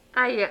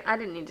 I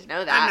didn't need to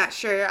know that. I'm not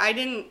sure. I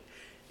didn't.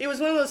 It was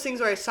one of those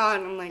things where I saw it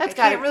and I'm like, That's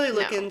I can't really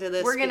look into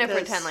this. We're going to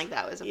pretend like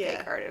that was a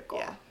fake article.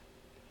 Yeah.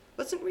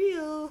 Wasn't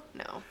real.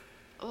 No.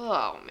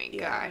 Oh my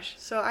gosh.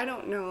 So I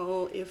don't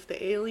know if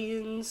the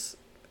aliens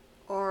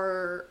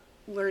are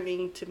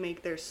learning to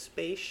make their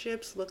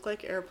spaceships look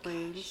like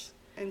airplanes.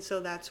 And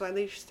so that's why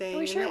they're staying in the air. Are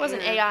we sure it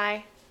wasn't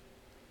AI?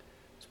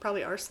 It's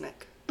probably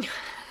arsenic.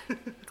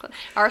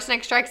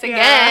 Arsenic strikes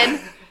again.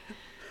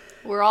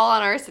 We're all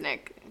on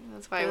arsenic.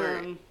 That's why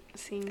we're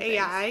seeing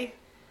AI.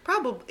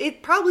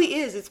 It probably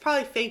is. It's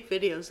probably fake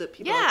videos that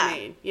people have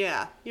made.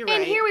 Yeah, you're right.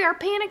 And here we are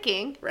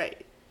panicking.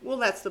 Right. Well,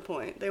 that's the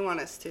point. They want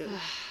us to.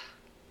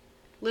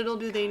 Little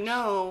do they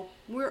know,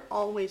 we're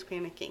always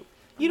panicking.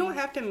 You don't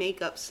have to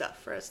make up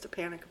stuff for us to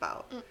panic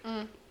about.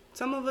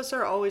 Some of us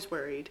are always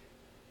worried.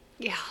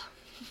 Yeah.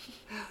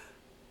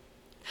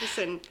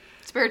 Listen.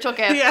 Spiritual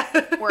gift.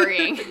 Yeah.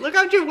 Worrying. Look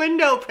out your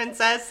window,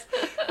 princess.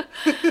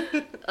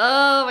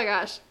 Oh my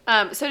gosh.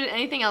 So did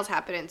anything else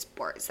happen in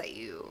sports that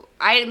you...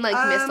 I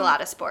missed a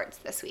lot of sports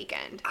this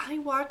weekend. I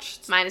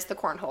watched... Minus the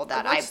cornhole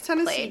that I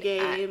Tennessee played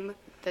game.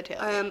 At the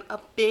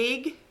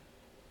tailgate.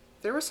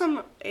 There were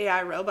some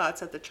AI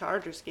robots at the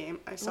Chargers game.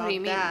 I saw that.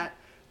 Mean?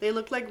 They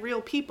looked like real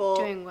people.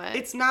 Doing what?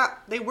 It's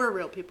not... They were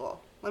real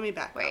people. Let me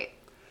back up. Wait.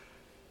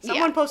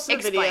 Someone posted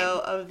a video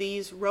of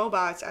these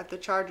robots at the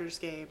Chargers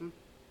game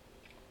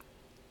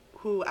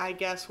who I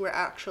guess were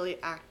actually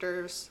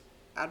actors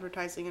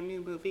advertising a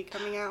new movie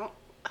coming out.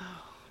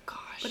 Oh,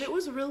 gosh. But it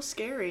was real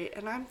scary,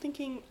 and I'm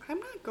thinking, I'm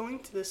not going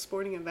to this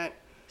sporting event.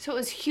 So it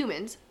was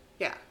humans?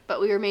 Yeah.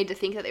 But we were made to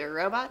think that they were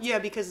robots? Yeah,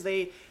 because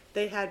they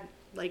had,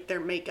 like, their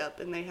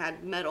makeup, and they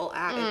had metal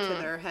added to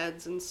their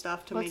heads and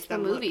stuff to make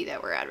them What's the movie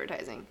that we're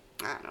advertising?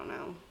 I don't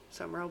know.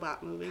 Some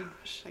robot movie,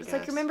 I guess.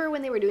 Like, remember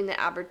when they were doing the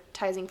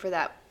advertising for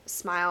that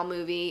Smile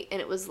movie,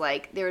 and it was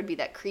like there would be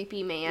that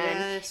creepy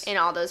man in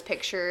all those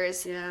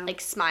pictures,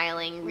 like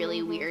smiling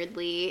really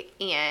weirdly,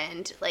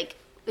 and like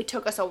it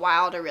took us a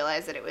while to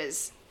realize that it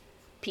was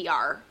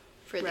PR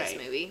for this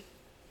movie.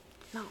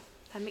 No,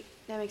 that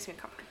makes me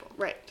uncomfortable.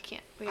 Right.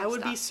 I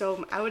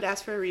would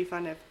ask for a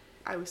refund if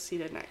I was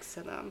seated next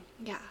to them.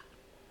 Yeah.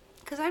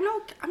 Because I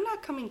know I'm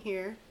not coming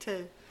here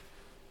to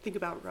think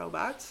about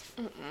robots.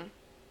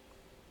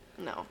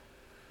 No.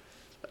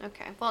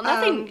 Okay. Well,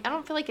 nothing. I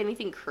don't feel like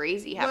anything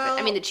crazy happened. Well,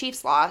 I mean, the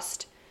Chiefs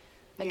lost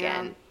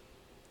again,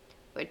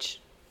 which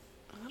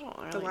I don't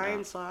really The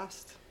Lions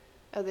lost.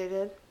 Oh, they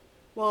did.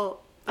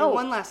 Well, they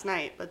won last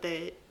night, but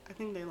I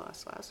think they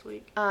lost last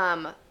week.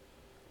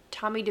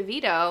 Tommy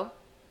DeVito,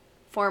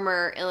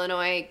 former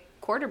Illinois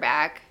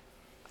quarterback,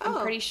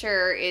 I'm pretty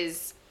sure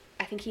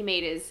I think he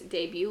made his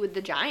debut with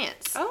the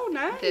Giants. Oh,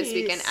 nice. This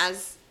weekend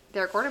as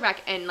their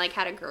quarterback and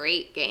had a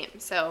great game.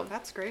 So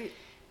that's great.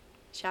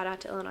 Shout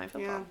out to Illinois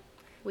football. Yeah.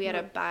 We had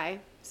a bye,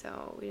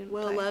 so we didn't.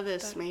 Will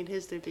Levis made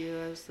his debut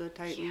as the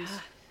Titans. Yeah.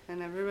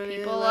 And everybody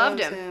People loved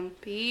him.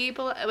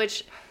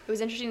 Which it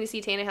was interesting to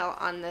see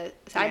Tannehill on the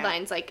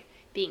sidelines,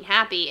 being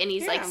happy, and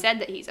he's said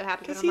that he's so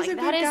happy. But I'm he's a good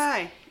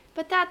guy.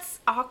 But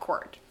that's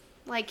awkward.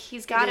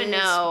 He's got to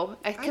know,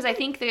 because I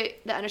think the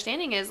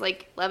understanding is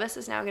Levis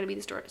is now going to be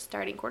the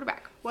starting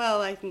quarterback.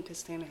 Well, I think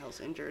because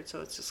Tannehill's injured,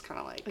 so it's just kind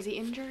of is he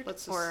injured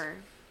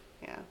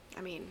yeah?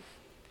 I mean,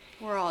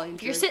 we're all injured.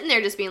 If you're sitting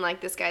there just being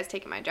this guy's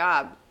taking my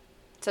job.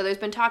 So there's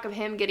been talk of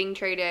him getting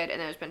traded, and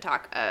there's been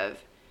talk of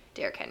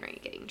Derrick Henry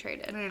getting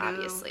traded,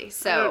 obviously.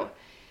 So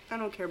I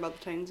don't care about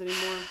the Titans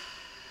anymore.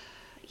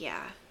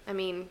 Yeah, I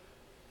mean,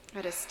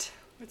 it's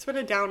been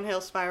a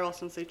downhill spiral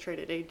since they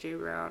traded AJ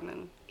Brown,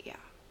 and yeah,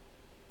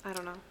 I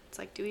don't know. It's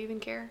do we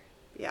even care?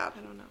 Yeah, I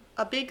don't know.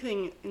 A big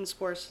thing in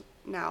sports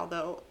now,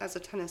 though, as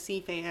a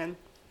Tennessee fan,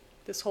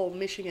 this whole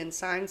Michigan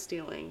sign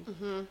stealing.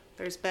 Mm-hmm.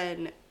 There's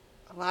been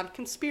a lot of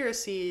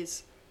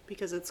conspiracies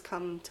because it's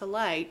come to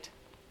light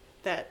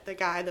that the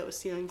guy that was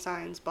stealing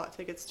signs bought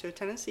tickets to a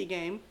Tennessee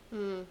game,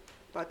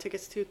 bought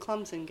tickets to a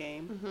Clemson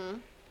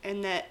game,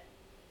 and that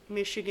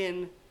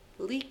Michigan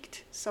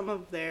leaked some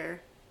of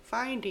their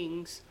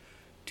findings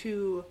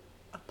to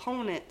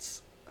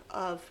opponents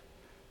of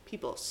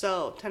people.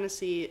 So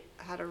Tennessee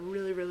had a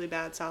really, really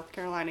bad South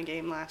Carolina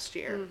game last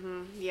year.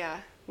 Mm-hmm. Yeah.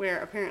 Where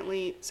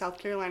apparently South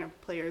Carolina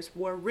players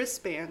wore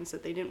wristbands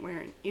that they didn't wear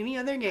in any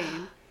other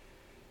game,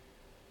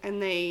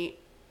 and they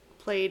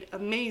played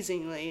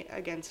amazingly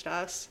against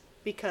us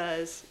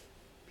because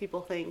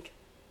people think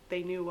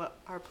they knew what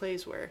our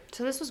plays were.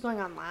 So this was going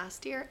on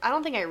last year? I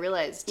don't think I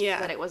realized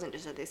that it wasn't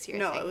just a this year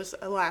thing. No, it was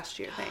a last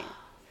year thing.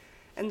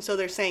 And so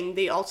they're saying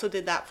they also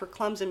did that for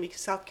Clemson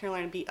because South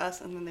Carolina beat us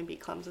and then they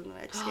beat Clemson the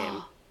next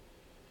game.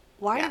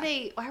 Why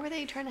were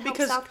they trying to help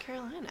South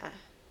Carolina?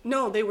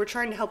 No, they were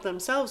trying to help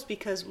themselves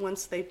because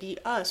once they beat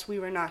us, we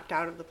were knocked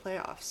out of the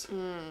playoffs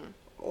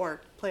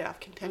or playoff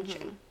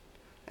contention. Mm-hmm.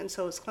 And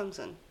so is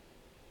Clemson.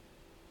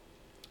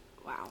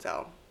 Wow.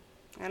 So,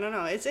 I don't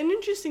know. It's an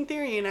interesting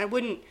theory, and it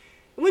wouldn't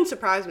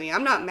surprise me.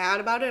 I'm not mad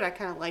about it. I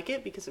kind of like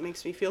it because it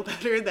makes me feel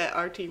better that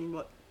our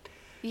team.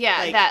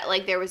 Yeah, that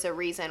there was a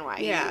reason why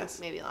you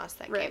maybe lost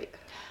that game.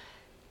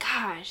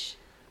 Gosh,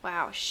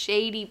 wow,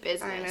 shady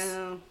business. I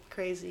know,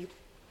 crazy,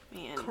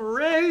 man,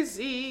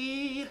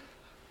 crazy.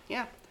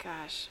 Yeah.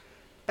 Gosh.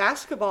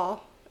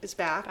 Basketball is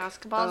back.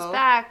 Basketball's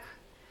back.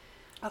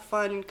 A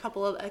fun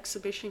couple of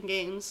exhibition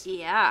games.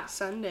 Yeah.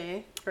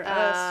 Sunday for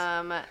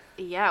us.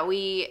 Yeah,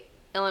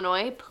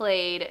 Illinois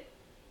played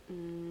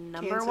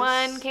number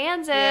 1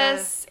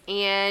 Kansas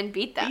and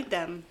beat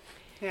them.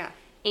 Yeah.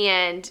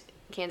 And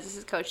Kansas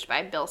is coached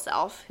by Bill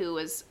Self, who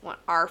was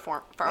our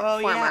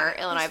former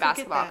Illinois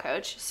basketball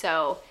coach.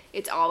 So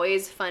it's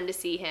always fun to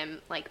see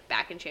him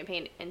back in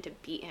Champaign and to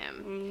beat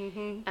him.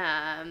 Mm-hmm.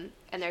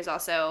 And there's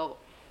also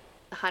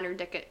Hunter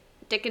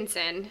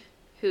Dickinson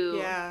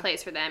who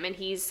plays for them, and I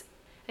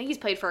think he's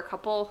played for a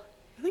couple.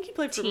 I think he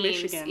played for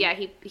Michigan. Yeah,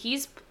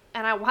 he's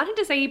and I wanted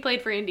to say he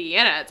played for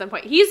Indiana at some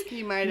point.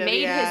 He might have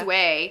made his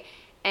way,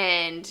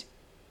 and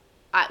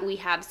we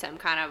have some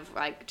kind of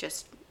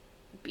just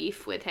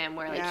beef with him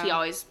where he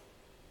always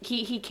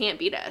he can't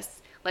beat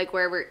us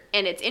wherever,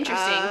 and it's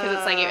interesting because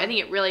it's I think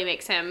it really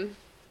makes him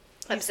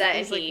upset,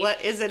 and he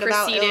what is it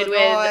proceeded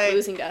about with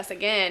losing to us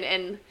again,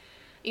 and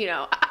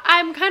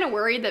I'm kind of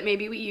worried that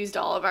maybe we used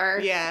all of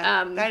our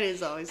that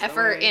is always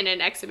effort in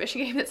an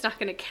exhibition game that's not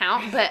going to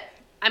count, but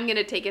I'm going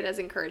to take it as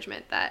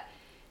encouragement that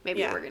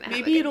maybe we're going to have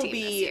a good team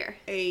this year.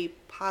 A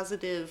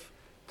positive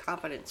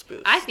confidence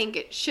boost. I think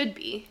it should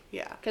be.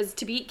 Yeah. Because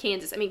to beat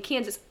Kansas,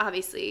 Kansas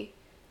obviously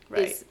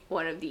is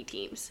one of the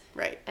teams.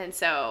 Right. And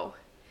so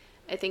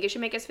I think it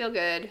should make us feel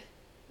good.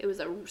 It was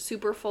a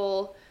super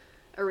full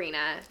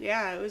arena.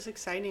 Yeah, it was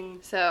exciting.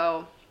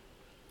 So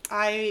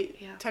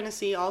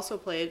Tennessee also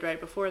played right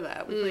before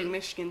that. We played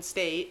Michigan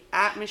State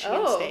at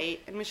Michigan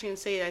State. And Michigan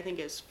State, I think,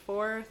 is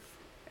 4th,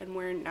 and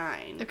we're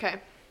 9. Okay.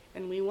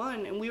 And we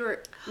won. And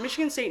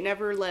Michigan State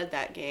never led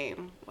that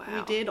game. Wow.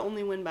 We did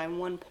only win by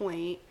 1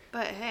 point.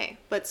 But hey.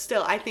 But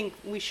still, I think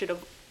we should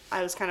have.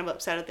 I was kind of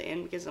upset at the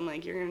end because I'm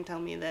you're going to tell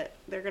me that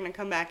they're going to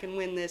come back and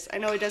win this. I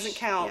know it doesn't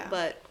count,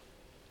 but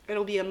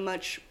it'll be a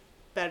much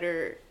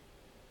better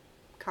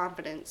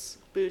confidence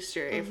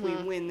booster if we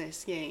win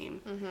this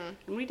game. Mm-hmm.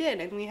 And we did,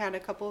 and we had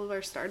a couple of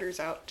our starters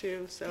out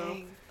too, so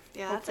dang.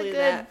 Yeah, that's a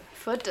good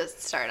foot to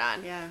start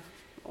on. Yeah,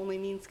 only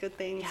means good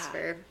things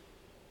for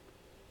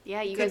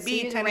you could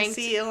be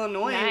Tennessee,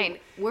 Illinois. 9.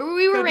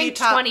 We were ranked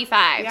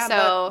 25, yeah,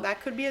 so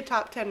that could be a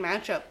top 10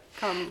 matchup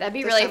come That'd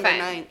be December really fun.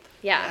 9th.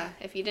 Yeah.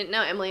 If you didn't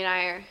know, Emily and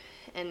I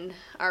and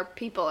our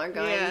people are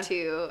going Yeah.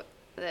 to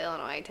the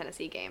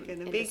Illinois-Tennessee game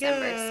Gonna in be December.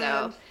 good.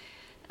 So,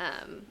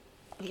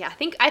 yeah, I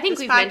think This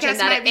we've mentioned podcast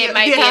that might be- it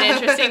might be yeah. an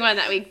interesting one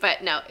that week,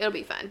 but no, it'll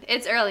be fun.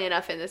 It's early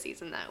enough in the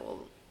season that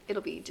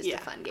it'll be just a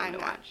fun game to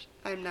watch.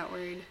 I'm not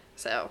worried.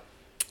 So,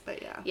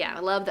 But yeah. yeah, I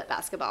love that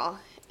basketball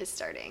is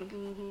starting.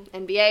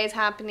 Mm-hmm. NBA is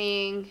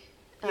happening.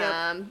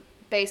 Yep.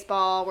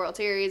 Baseball World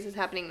Series is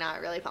happening.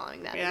 Not really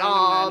following that Yeah, at I'm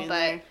all, not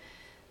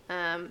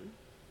but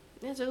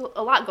there's a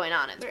lot going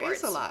on in There sports.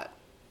 is a lot.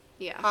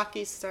 Yeah.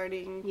 Hockey's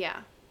starting. Yeah.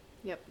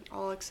 Yep.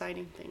 All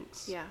exciting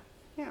things. Yeah.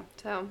 Yeah.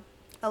 So,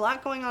 A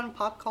lot going on in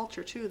pop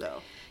culture too,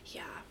 though.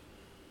 yeah.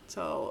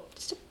 So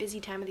Just a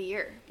busy time of the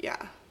year. yeah,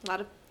 A lot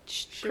of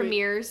Should we-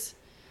 premieres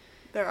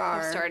there have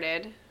are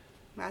started.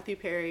 Matthew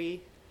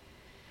Perry.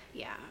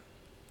 Yeah.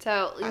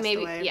 So Passed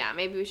maybe away.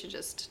 maybe we should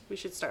just We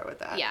should start with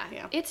that. yeah.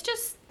 Yeah. It's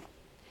just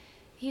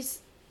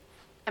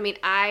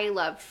I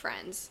love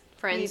Friends.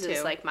 Friends Me is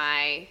too. like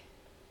my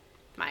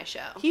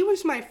show. He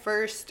was my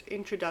first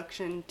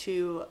introduction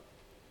to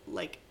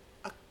like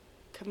a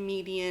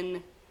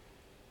comedian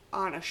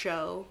on a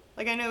show.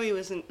 Like I know he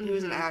was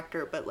an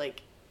actor, but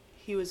like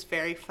he was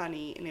very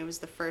funny, and it was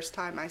the first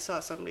time I saw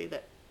somebody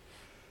that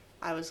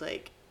I was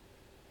like,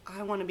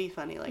 I want to be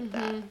funny like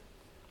that.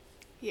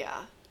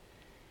 Yeah.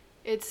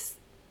 It's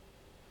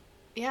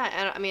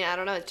I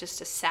don't know, it's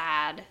just a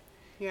sad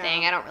Yeah.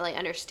 thing. I don't really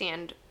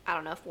understand. I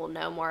don't know if we'll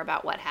know more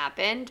about what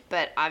happened,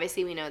 but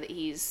obviously we know that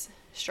he's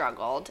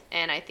struggled,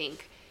 and I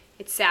think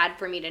it's sad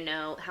for me to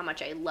know how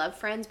much I love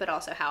Friends, but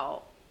also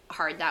how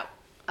hard that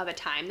of a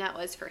time that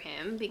was for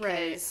him,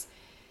 because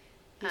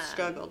He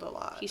struggled a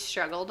lot. he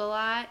struggled a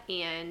lot,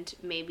 and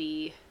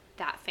maybe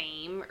that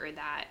fame or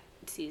that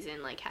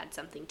season like had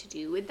something to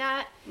do with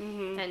that.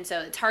 And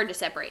so it's hard to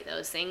separate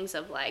those things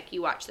of like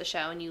you watch the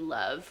show and you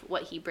love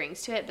what he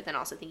brings to it, but then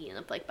also thinking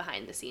of like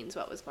behind the scenes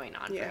what was going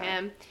on for Yeah.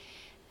 him.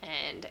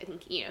 And I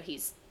think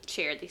he's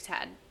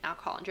had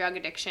alcohol and drug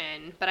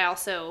addiction, but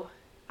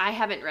I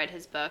haven't read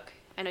his book.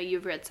 I know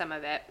you've read some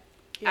of it.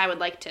 Yeah. I would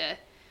like to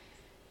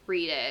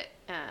read it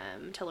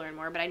to learn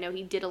more, but I know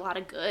he did a lot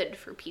of good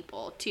for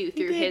people too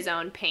through did. his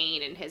own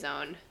pain and his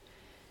own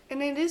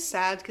And it is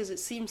sad because it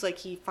seems like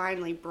he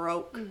finally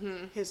broke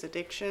his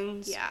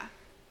addictions. yeah.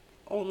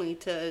 Only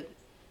to,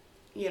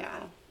 you Yeah.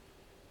 know,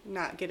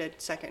 not get a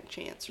second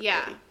chance.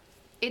 Yeah.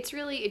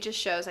 Really. It just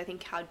shows, I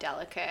think, how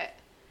delicate,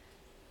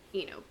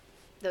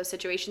 those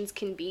situations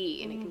can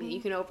be. And it can be, you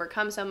can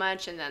overcome so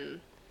much, and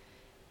then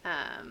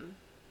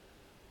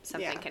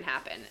something Yeah. can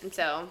happen. And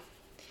so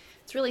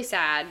it's really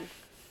sad.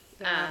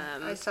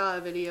 I saw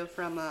a video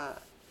from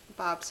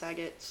Bob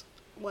Saget's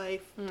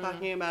wife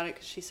talking about it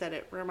because she said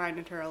it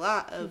reminded her a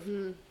lot of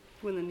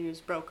when the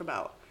news broke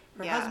about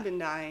her Yeah. husband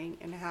dying,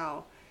 and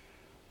how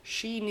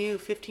she knew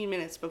 15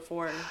 minutes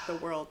before the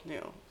world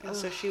knew. And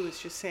so she was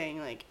just saying,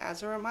 like,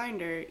 as a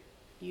reminder,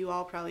 you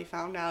all probably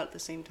found out at the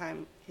same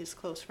time his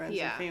close friends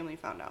Yeah. and family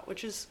found out,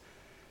 which is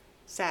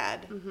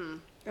sad.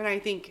 And I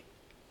think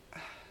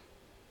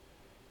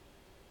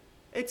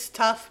it's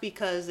tough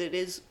because it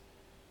is,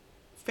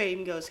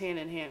 fame goes hand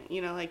in hand.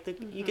 You know, like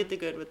you get the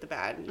good with the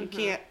bad. You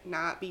can't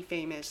not be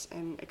famous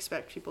and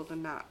expect people to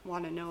not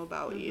want to know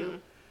about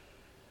you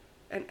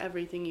and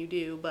everything you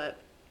do. But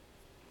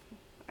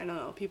I don't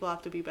know. People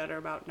have to be better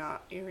about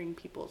not airing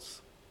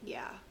people's.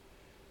 Yeah.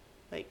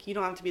 Like, you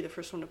don't have to be the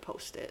first one to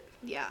post it.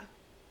 Yeah.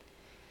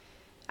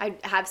 I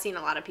have seen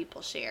a lot of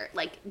people share,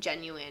 like,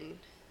 genuine,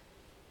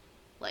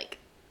 like,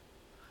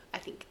 I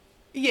think,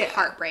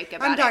 heartbreak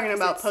about it. I'm talking 'cause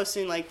about it's-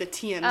 posting like the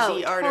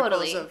TMZ Oh, articles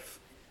totally. of,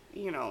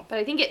 you know. But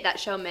I think that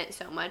show meant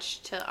so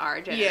much to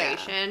our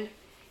generation.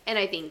 And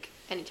I think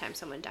anytime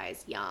someone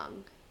dies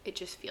young, it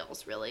just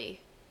feels really,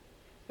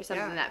 there's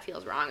something that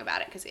feels wrong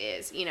about it, because it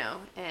is,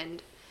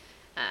 And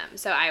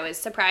so I was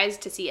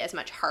surprised to see as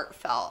much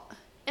heartfelt,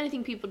 and I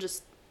think people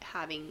just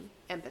having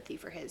empathy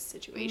for his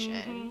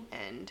situation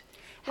and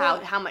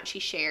how much he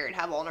shared,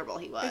 how vulnerable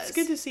he was. It's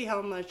good to see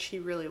how much he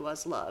really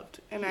was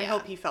loved, and I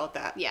hope he felt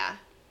that. Yeah.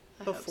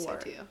 I Before.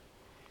 hope so too.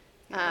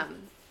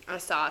 I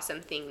saw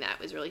something that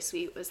was really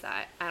sweet, was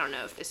that, I don't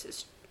know if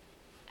this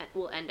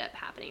will end up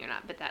happening or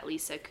not, but that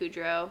Lisa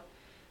Kudrow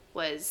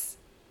was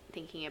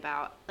thinking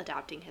about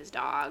adopting his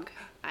dog.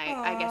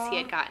 I guess he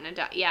had gotten a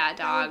dog. That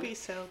Dog. would be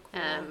so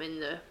cool. In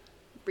the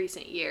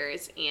recent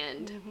years,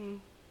 and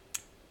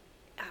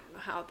I don't know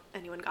how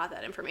anyone got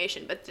that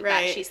information, but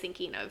that she's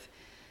thinking of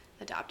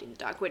adopting the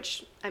dog,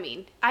 which, I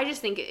mean, I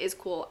just think it is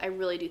cool. I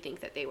really do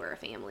think that they were a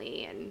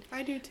family, and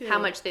I do too. how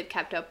much they've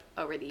kept up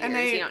over the years,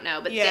 And you don't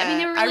know. But yeah,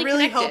 they were really I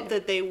really connected. hope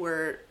that they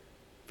were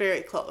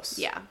very close.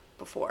 Yeah.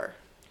 Before.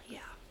 Yeah.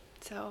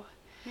 So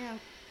Yeah.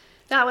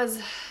 that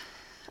was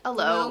a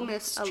low, We'll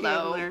miss low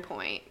Chandler.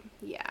 point.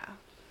 Yeah.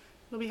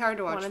 It'll be hard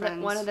to watch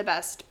Friends. One of the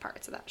best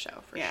parts of that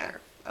show, for yeah.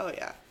 sure. Oh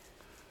yeah.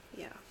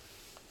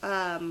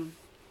 Yeah.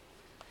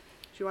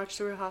 Did you watch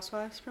the Real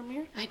Housewives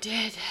premiere I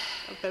did.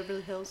 of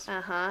Beverly Hills?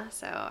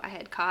 So I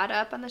had caught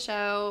up on the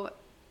show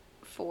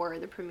for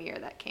the premiere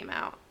that came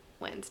out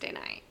Wednesday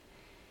night.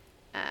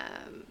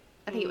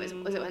 I think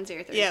it was it Wednesday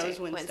or Thursday? Yeah, it was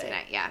Wednesday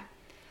night, yeah.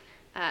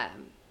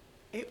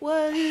 It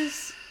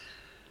was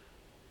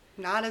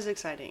not as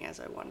exciting as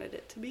I wanted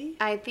it to be.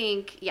 I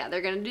think,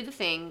 they're going to do the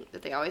thing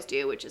that they always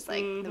do, which is,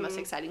 like, the most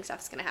exciting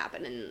stuff is going to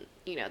happen in,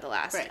 the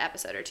last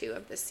episode or two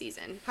of this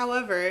season.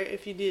 However,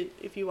 if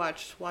you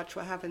watch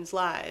What Happens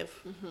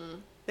Live,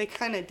 they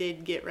kind of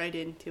did get right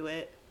into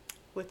it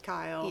with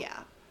Kyle. Yeah.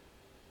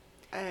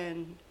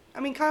 And, I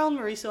mean, Kyle and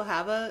Mauricio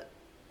have a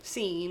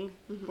scene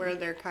where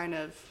they're kind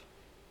of,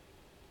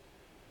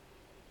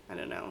 I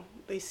don't know,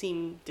 they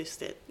seem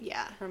distant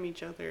from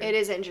each other. It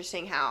is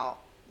interesting how,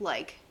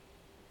 like,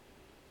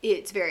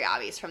 it's very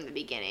obvious from the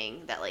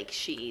beginning that, like,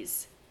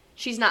 she's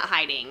not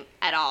hiding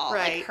at all.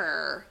 Right.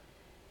 Like,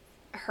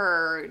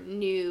 her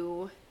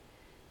new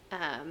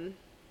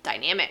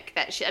dynamic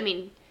that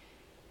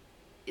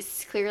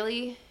it's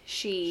clearly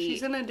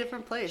she's in a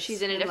different place.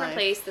 She's in a different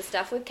place. The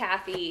stuff with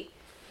Kathy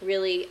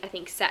really, I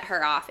think, set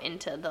her off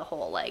into the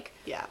whole, like,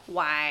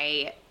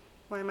 why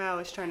am I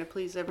always trying to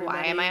please everybody?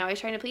 Why am I always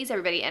trying to please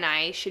everybody? And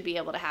I should be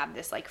able to have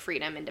this, like,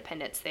 freedom,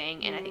 independence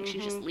thing. And I think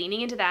she's just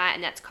leaning into that,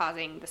 and that's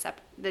causing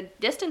the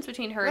distance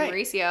between her and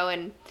Mauricio.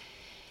 And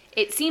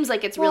it seems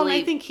like it's really.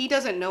 And I think he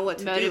doesn't know what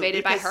to do.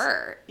 Motivated by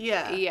her.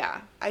 Yeah.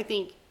 Yeah. I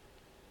think,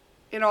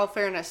 in all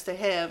fairness to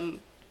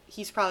him,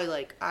 he's probably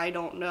like, I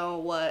don't know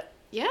what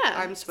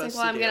I'm supposed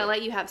to do. I'm going to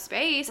let you have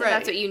space, and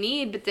that's what you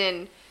need. But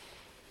then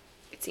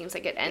it seems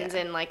like it ends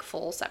in, like,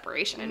 full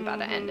separation by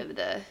the end of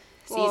the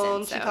season. Well,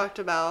 and she talked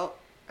about,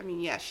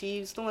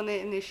 she's the one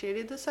that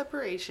initiated the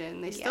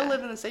separation. They still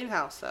live in the same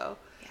house, though.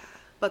 Yeah.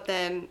 But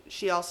then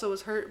she also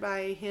was hurt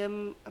by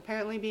him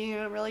apparently being in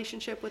a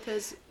relationship with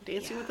his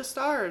Dancing with the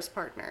Stars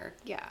partner.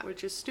 Yeah.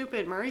 Which is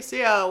stupid.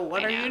 Mauricio,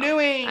 what are you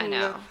doing? I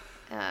know.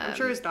 I'm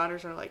sure his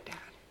daughters are like, Dad.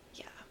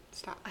 Yeah.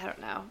 Stop. I don't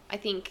know. I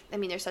think,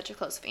 they're such a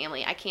close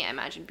family. I can't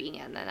imagine being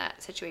in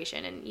that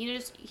situation. And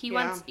you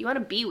want to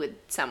be with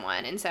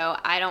someone. And so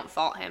I don't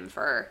fault him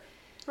for,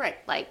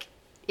 like,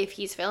 if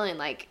he's feeling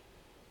like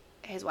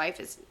his wife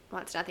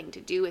wants nothing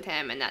to do with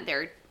him and that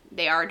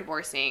they are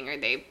divorcing or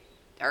they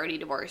already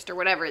divorced or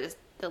whatever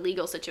the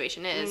legal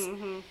situation is,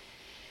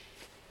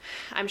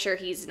 I'm sure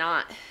he's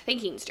not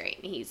thinking straight.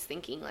 He's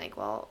thinking like,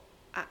 well,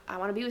 I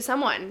want to be with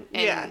someone.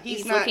 And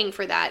he's looking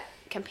for that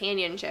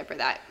companionship or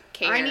that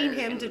care. I need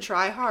him to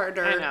try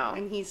harder. I know.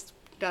 And he's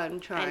done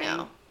trying. I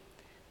know.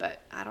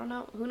 But I don't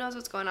know. Who knows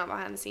what's going on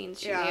behind the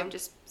scenes? She may have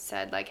just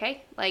said like,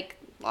 hey, like,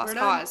 lost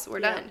cause. We're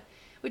done.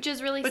 Which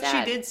is really sad. But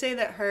she did say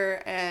that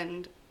her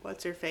and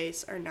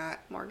what's-her-face are not...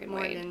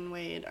 Morgan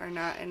Wade are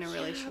not in a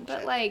relationship.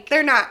 But, like...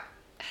 They're not.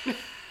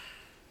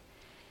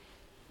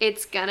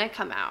 It's gonna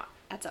come out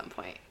at some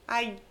point.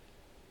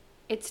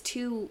 It's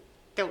too...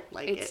 Don't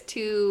like it. It's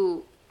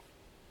too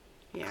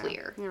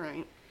clear. You're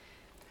right.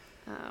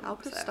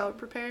 I'll start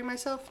preparing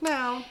myself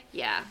now.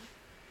 Yeah.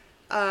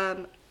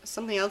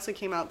 Something else that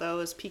came out, though,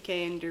 is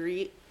PK and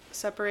Dorit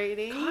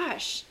separating.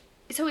 Gosh.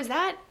 So is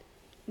that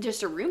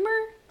just a rumor?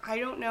 I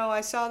don't know.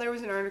 I saw there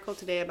was an article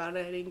today about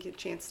it. I didn't get a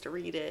chance to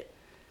read it.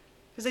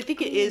 Because I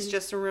think it is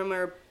just a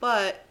rumor,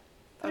 but...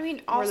 also,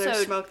 where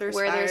there's smoke, there's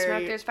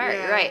fire.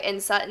 Yeah. Right.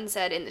 And Sutton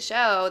said in the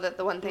show that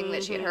the one thing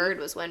that she had heard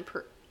was when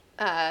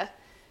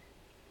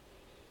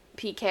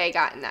PK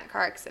got in that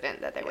car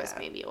accident that there was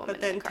maybe a woman in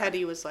the car. But then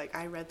Teddy was like,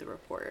 I read the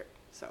report,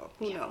 so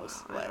who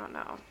knows what... I don't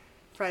know.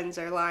 Friends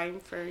are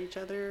lying for each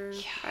other.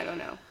 Yeah. I don't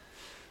know.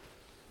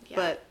 Yeah.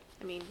 But...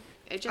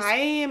 I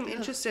am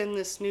interested in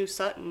this new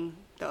Sutton,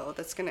 though,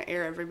 that's going to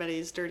air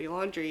everybody's dirty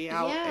laundry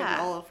out in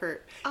all of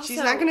her... Also, she's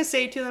not going to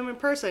say it to them in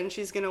person.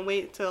 She's going to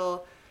wait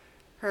till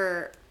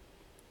her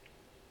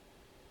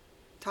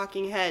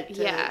talking head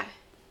to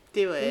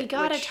do it. We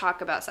got to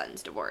talk about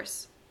Sutton's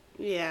divorce.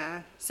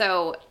 Yeah.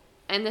 So,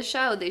 in the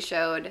show, they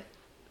showed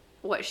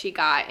what she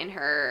got in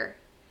her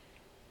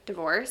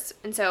divorce.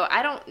 And so,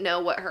 I don't know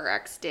what her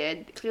ex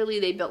did. Clearly,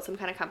 they built some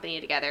kind of company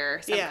together,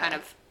 some kind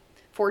of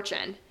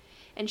fortune.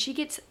 And she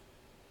gets...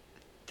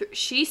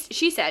 She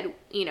said,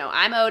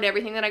 I'm owed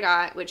everything that I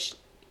got, which,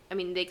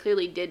 they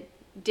clearly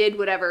did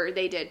whatever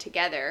they did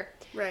together.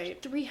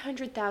 Right.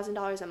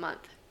 $300,000 a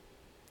month.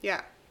 Yeah.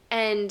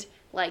 And,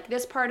 like,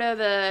 this part of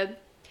a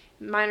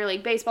minor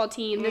league baseball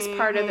team, this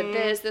part of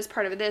it this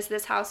part of it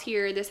this house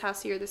here, this.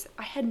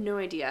 I had no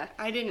idea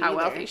how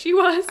wealthy she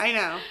was. I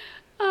know.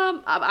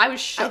 I was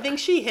shook. I think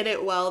she hit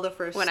it well the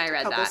first when I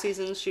read couple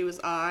seasons she was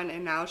on,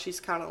 and now she's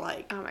kind of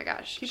like... Oh, my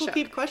gosh. People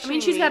keep questioning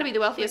me. She's got to be the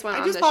wealthiest one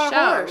on the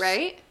show,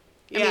 right?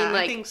 Yeah,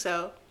 I think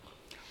so.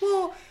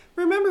 Well,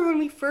 remember when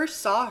we first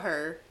saw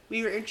her,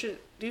 we were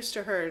introduced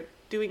to her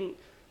doing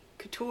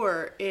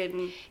couture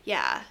in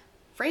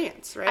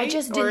France, right? I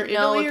just didn't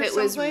know if it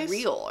was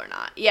real or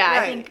not. Yeah,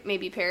 right. I think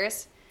maybe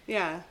Paris.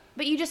 Yeah.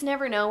 But you just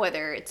never know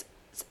whether it's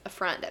a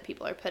front that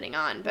people are putting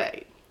on.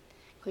 But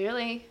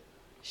clearly,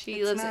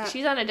 she's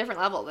on a different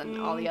level than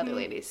all the other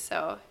ladies.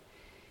 So,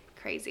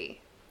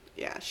 crazy.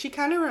 Yeah, she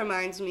kind of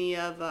reminds me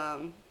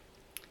of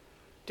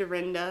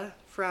Dorinda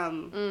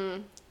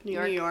from... New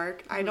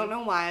York. Mm-hmm. I don't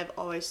know why I've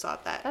always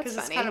thought that. Because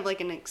it's kind of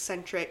like an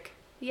eccentric,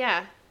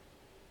 rich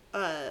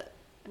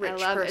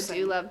person. I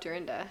do love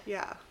Dorinda.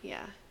 Yeah.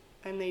 Yeah.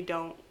 and they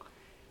don't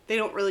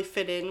really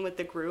fit in with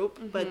the group,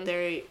 but at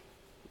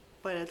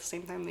the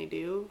same time they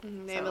do.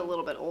 They have a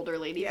little bit older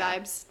lady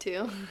vibes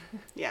too.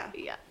 Yeah.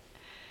 Yeah.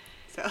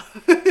 So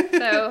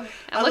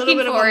I'm looking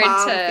forward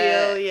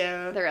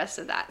to the rest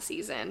of that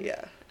season.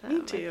 Yeah.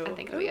 Me too. I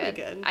think it'll be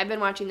good. I've been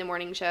watching the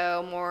morning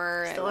show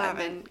more. Still I've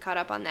been caught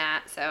up on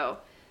that, so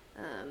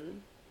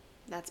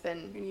that's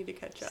been. We need to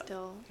catch up.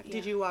 Still. Yeah.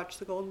 Did you watch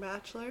The Golden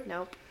Bachelor?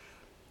 Nope.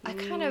 I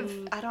don't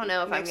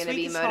know if I'm going to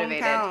be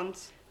motivated.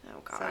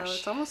 Oh gosh. So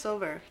it's almost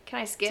over. Can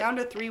I skip? It's down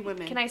to 3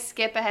 women. Can I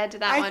skip ahead to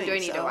that one? Do I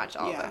need to watch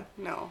all of them?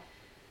 No.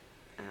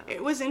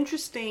 It was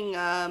interesting.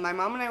 My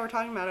mom and I were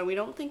talking about it. We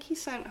don't think he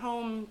sent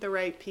home the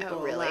right people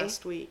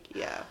last week.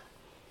 Yeah.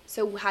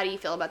 So how do you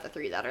feel about the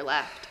 3 that are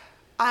left?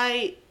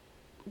 I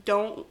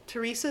don't.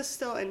 Teresa's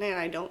still in it.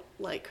 I don't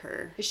like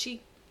her.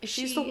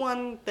 She's the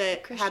one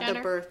that Kris had Jenner? the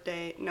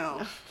birthday.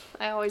 No.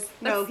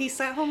 No, he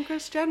sent home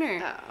Kris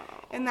Jenner. Oh.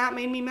 And that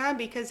made me mad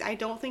because I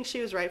don't think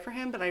she was right for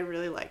him, but I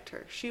really liked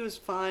her. She was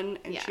fun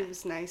and she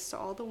was nice to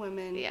all the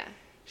women. Yeah.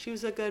 She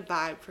was a good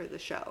vibe for the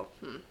show.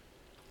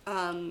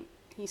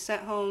 He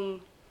sent home,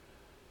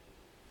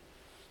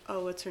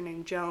 what's her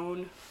name?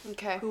 Joan.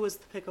 Okay. Who was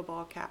the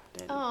pickleball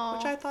captain. Oh.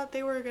 Which I thought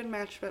they were a good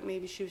match, but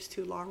maybe she was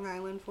too Long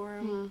Island for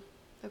him.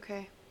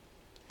 Okay.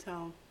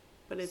 So,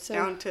 but it's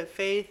down to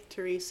Faith,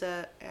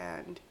 Teresa,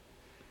 and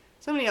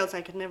somebody else.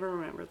 I could never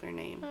remember their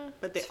name.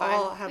 But they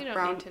all have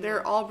brown.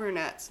 They're all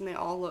brunettes, and they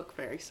all look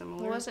very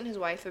similar. Wasn't his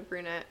wife a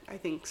brunette? I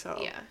think so.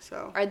 Yeah.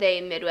 So. Are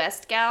they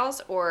Midwest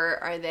gals, or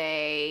are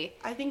they...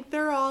 I think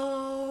they're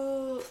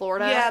all...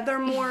 Florida? Yeah,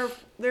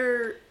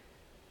 they're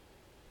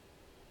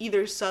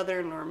either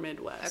Southern or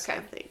Midwest, I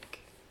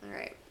think. All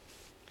right.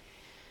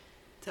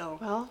 So,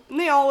 well, and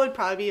they all would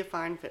probably be a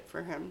fine fit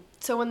for him.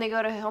 So when they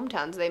go to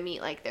hometowns, they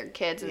meet like their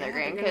kids and their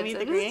grandkids. They're gonna meet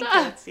the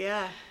grandkids,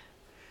 yeah.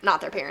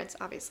 Not their parents,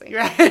 obviously.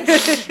 Right.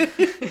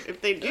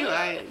 If they do,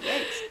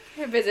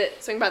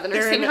 visit, swing by the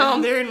nursing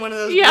home. They're in one of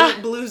those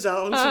blue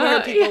zones where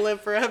people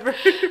live forever.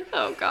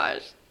 Oh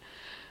gosh.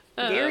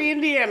 Gary,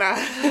 Indiana.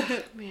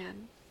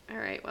 Man. All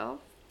right. Well,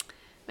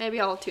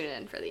 maybe I'll tune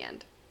in for the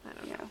end. I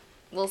don't know.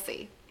 We'll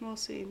see. We'll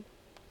see.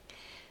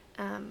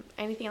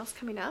 Anything else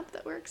coming up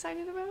that we're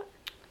excited about?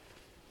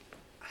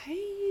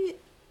 I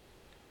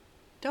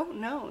don't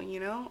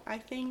know, I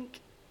think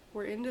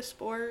we're into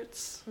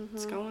sports.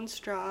 It's going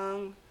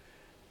strong.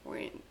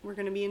 We're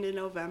going to be into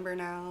November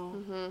now.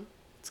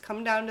 It's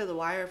coming down to the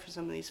wire for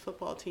some of these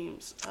football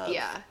teams.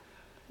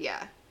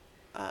 Yeah.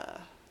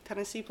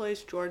 Tennessee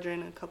plays Georgia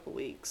in a couple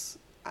weeks.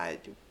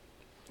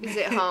 Is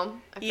it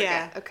home? I forget.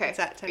 Yeah. Okay. It's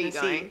at Tennessee.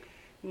 Are you going?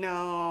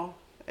 No.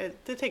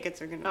 The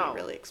tickets are going to be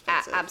really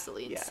expensive.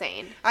 Absolutely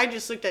insane. I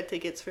just looked at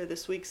tickets for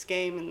this week's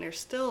game, and they're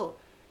still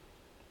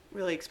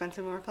really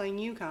expensive when we're playing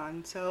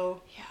UConn,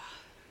 so... Yeah.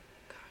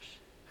 Gosh.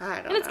 I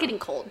don't know. And it's getting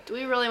cold. Do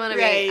we really want to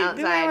be outside?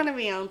 Do I want to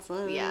be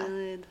outside?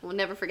 Yeah. We'll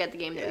never forget the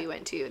game that we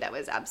went to. That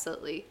was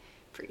absolutely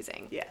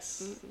freezing.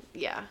 Yes.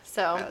 Yeah,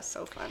 so... That was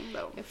so fun,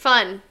 though.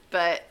 Fun,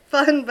 but...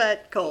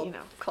 cold.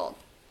 Cold.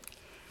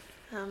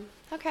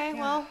 Okay,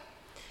 well...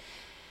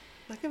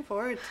 Looking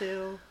forward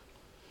to...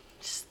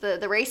 Just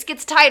the race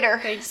gets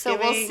tighter, so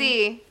we'll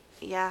see.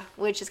 Yeah,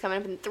 which is coming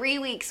up in 3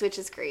 weeks, which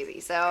is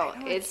crazy. So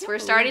we're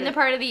starting the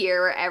part of the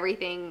year where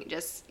everything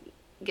just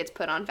gets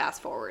put on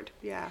fast forward.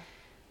 Yeah.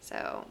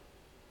 So,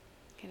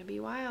 gonna be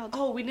wild.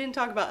 Oh, we didn't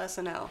talk about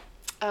SNL.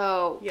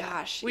 Oh,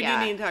 gosh. We do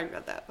need to talk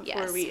about that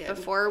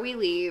before we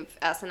leave.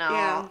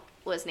 SNL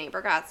was Nate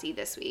Bargatze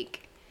this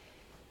week.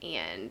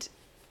 And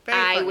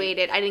I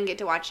waited. I didn't get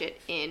to watch it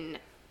in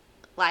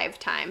live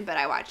time, but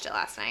I watched it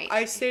last night.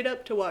 I stayed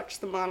up to watch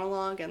the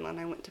monologue, and then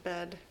I went to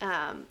bed.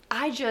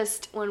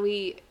 When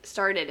we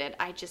started it,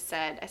 I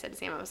said to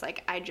Sam, I was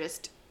like, I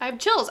have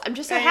chills. I'm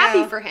just so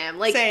happy for him.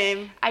 Like,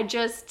 same. I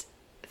just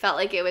felt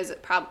like it was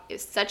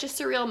such a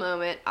surreal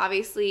moment.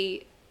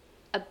 Obviously,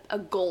 a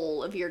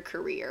goal of your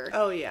career.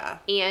 Oh, yeah.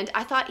 And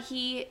I thought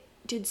he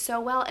did so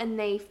well, and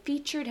they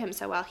featured him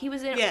so well. He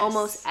was in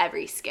almost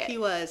every skit. He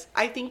was.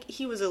 I think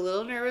he was a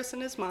little nervous in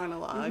his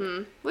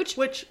monologue.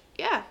 Which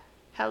yeah.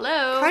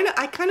 Hello.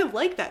 I kind of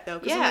like that, though,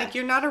 because I'm like,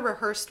 you're not a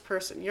rehearsed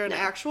person. You're an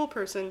actual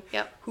person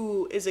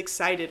who is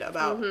excited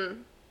about...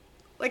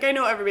 Like, I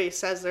know everybody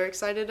says they're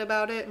excited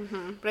about it,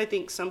 but I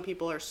think some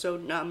people are so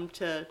numb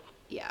to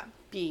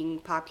being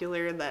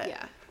popular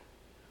that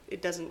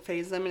it doesn't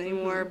faze them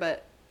anymore,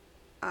 but...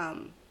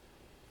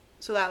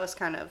 So that was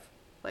kind of,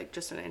 like,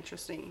 just an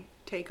interesting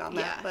take on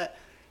that. But,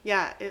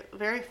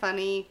 very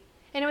funny.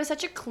 And it was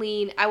such a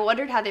clean... I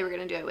wondered how they were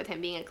going to do it with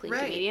him being a clean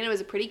comedian. It was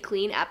a pretty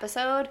clean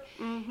episode.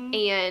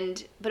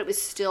 But it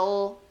was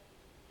still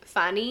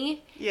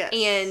funny. Yes.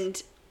 And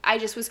I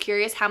just was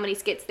curious how many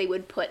skits they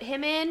would put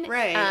him in.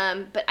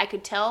 Right. But I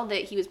could tell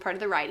that he was part of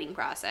the writing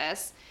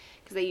process.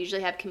 Because they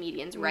usually have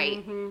comedians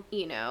write,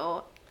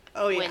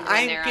 Oh yeah, when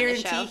I they're on the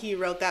show. guarantee he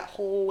wrote that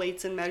whole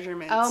weights and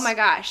measurements. Oh my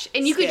gosh.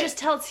 And you could skit. just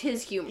tell it's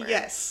his humor.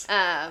 Yes.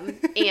 And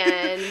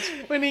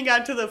when he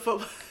got to the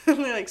football,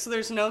 they're like, so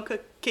there's no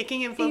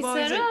kicking in football?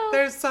 said, He's like, "Oh,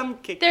 there's some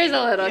kicking. there's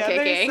a little kicking.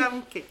 There's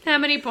some kicking. How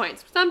many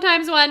points?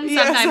 Sometimes 1,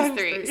 Yeah, sometimes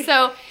 3.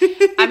 So,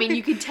 I mean,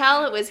 you could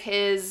tell it was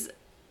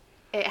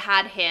it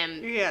had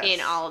him Yes.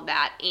 in all of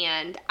that.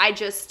 And I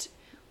just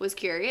was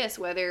curious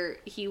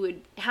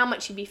how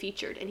much he'd be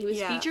featured. And he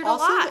was featured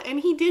also, a lot. And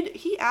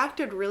he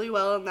acted really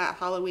well in that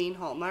Halloween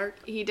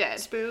Hallmark He did.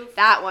 spoof.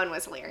 That one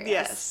was hilarious.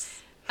 Yes.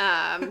 So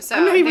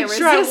I'm not even there was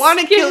sure I a want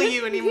to skit- kill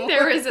you anymore.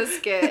 There was a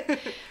skit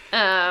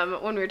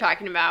when we were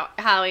talking about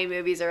Halloween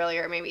movies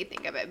earlier. It made me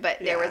think of it. But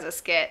there was a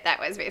skit that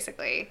was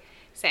basically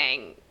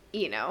saying,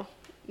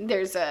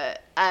 there's a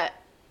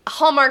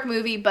Hallmark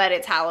movie, but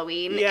it's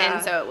Halloween. Yeah.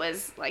 And so it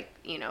was like,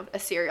 a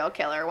serial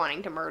killer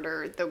wanting to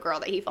murder the girl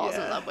that he falls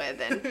in love with.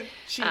 And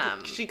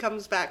she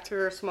comes back to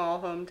her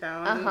small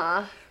hometown.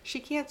 Uh-huh. She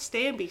can't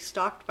stay and be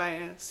stalked by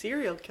a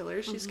serial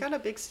killer. She's got a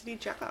big city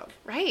job.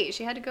 Right.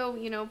 She had to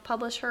go,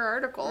 publish her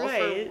article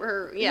Right. for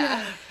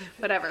her,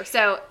 whatever.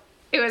 So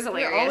it was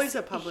hilarious. They're always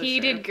a publisher. He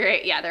did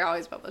great. Yeah, they're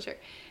always a publisher.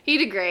 He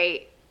did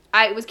great.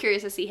 I was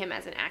curious to see him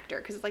as an actor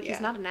because it's like he's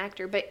not an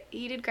actor, but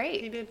he did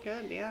great. He did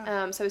good,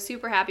 yeah. So I was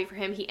super happy for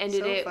him. He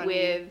ended it funny.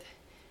 with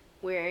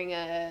wearing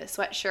a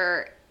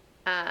sweatshirt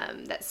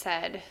that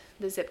said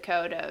the zip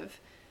code of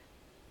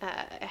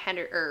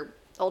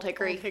Old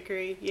Hickory, Old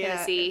Hickory, yeah.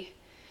 Tennessee.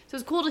 So it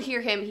was cool to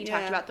hear him. He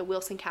talked about the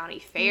Wilson County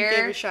Fair. He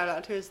gave a shout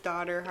out to his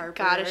daughter, Harper.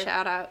 Got a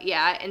shout out,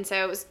 yeah. And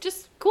so it was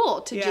just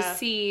cool to just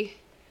see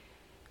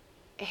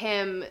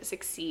him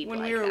succeed. When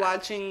like we were that.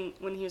 watching,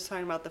 when he was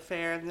talking about the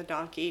fair and the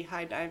donkey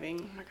high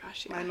diving, Oh my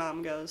gosh, yeah. my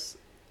mom goes,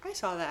 I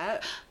saw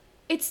that.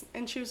 It's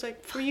And she was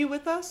like, were you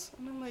with us?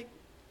 And I'm like,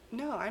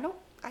 no,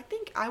 I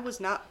think I was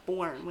not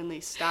born when they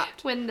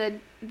stopped. when the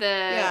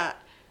Yeah.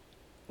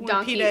 When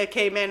donkey PETA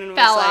came in and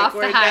fell was like, off the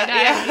we're high done.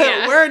 dive, Yeah,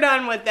 yeah. we're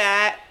done with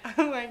that.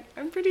 I'm like,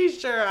 I'm pretty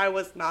sure I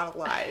was not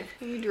alive.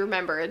 you'd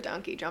remember a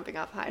donkey jumping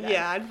off a high dive.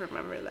 Yeah, I'd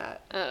remember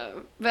that.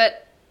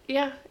 But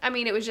yeah, I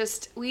mean, it was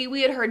just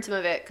we had heard some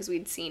of it because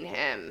we'd seen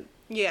him.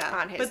 Yeah,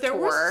 on his but there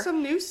tour. was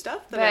some new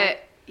stuff But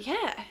that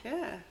yeah,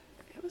 yeah,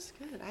 it was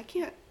good.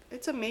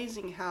 It's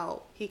amazing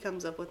how he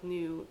comes up with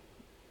new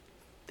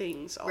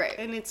things. Right.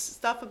 And it's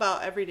stuff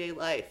about everyday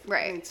life.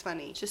 Right. And it's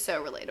funny. it's just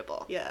so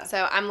relatable. Yeah.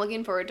 So I'm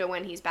looking forward to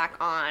when he's back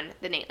on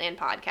the Nateland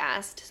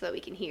podcast so that we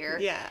can hear.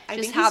 Yeah, I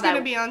just think how he's that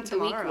gonna be on the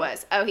week tomorrow.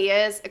 was. Oh, he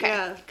is. Okay.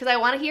 Yeah. Because I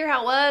want to hear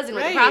how it was and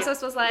what Right. the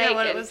process was like. Yeah,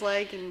 what it and, was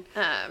like and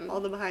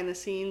all the behind the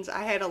scenes.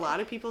 I had a lot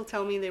of people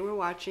tell me they were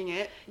watching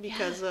it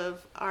because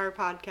of our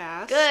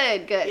podcast.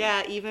 Good.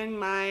 Yeah, even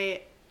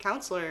my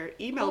counselor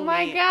emailed Oh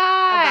my me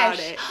gosh. about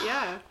it.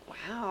 Yeah.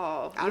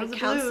 Wow. Out Your of the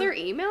counselor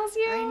blue. emails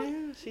you? I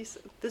know.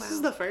 This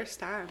is the first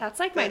time. That's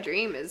like my But,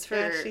 dream is for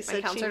yeah, she my said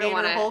she counselor made to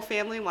want her to. whole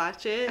family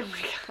watch it. Oh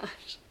my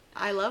gosh.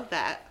 I love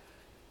that.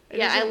 It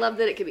Yeah, I isn't- love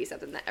that it could be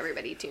something that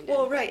everybody tuned in.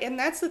 Well, right, and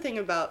that's the thing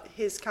about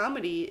his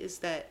comedy is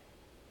that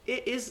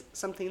it is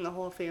something the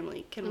whole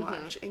family can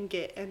watch and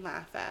get and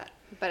laugh at.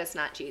 But it's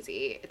not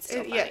cheesy. It's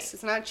still funny. Yes,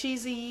 it's not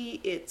cheesy.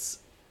 It's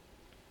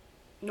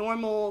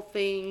normal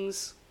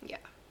things. Yeah.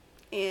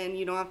 And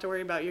you don't have to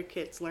worry about your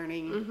kids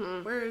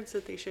learning words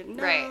that they should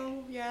know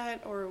Right.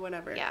 yet or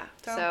whatever. Yeah.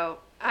 So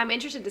I'm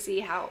interested to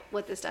see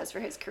what this does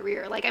for his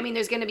career. Like, I mean,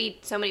 there's going to be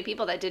so many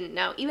people that didn't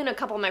know. Even a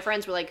couple of my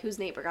friends were like, "Who's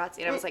Nate Bargatze?"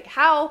 And I was like,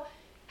 "How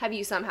have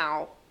you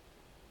somehow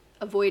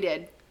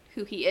avoided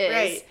who he is?"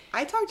 Right.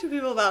 I talk to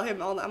people about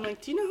him all the I'm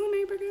like, do you know who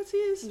Nate Bargatze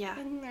is? Yeah.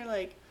 And they're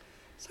like,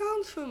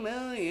 sounds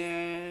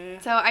familiar.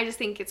 So I just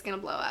think it's going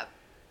to blow up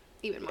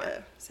even more. Yeah.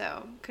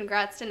 So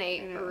congrats to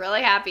Nate. I know. We're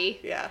really happy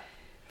Yeah.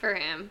 for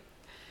him.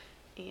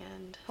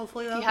 And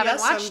Hopefully if they'll you be haven't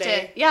us watched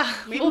someday. it, yeah,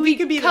 Maybe we'll we be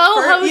could be the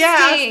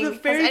co-hosting. the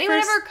very Has anyone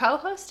first- ever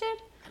co-hosted?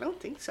 I don't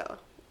think so.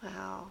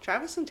 Wow.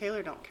 Travis and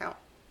Taylor don't count.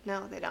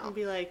 No, they I'll don't.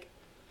 be like,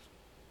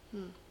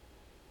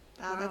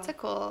 Wow, that's a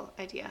cool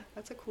idea.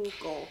 that's a cool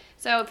goal.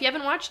 So if you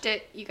haven't watched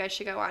it, you guys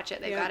should go watch it.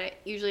 They've Yeah. got it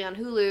usually on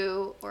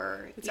Hulu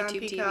or It's on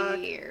YouTube Peacock.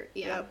 TV or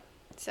Yep.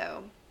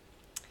 So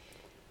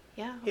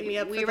yeah, Hit me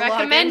up we for the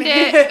recommend login.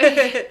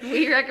 it.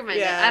 We recommend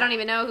it. Yeah. I don't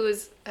even know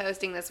who's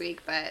hosting this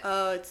week, but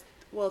It's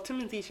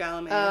Timothy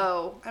Chalamet.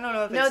 oh, I don't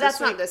know if no, it's that's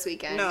this not week. this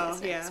weekend. No,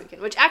 It's next yeah.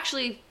 weekend, which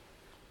actually,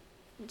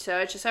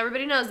 so just so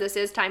everybody knows, this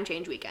is time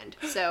change weekend.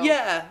 So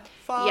Yeah,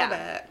 fall yeah,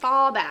 back.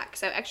 fall back.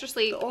 So extra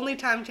sleep, The only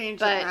time change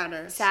but that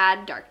matters.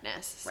 sad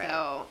darkness. Right.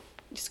 So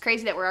just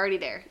crazy that we're already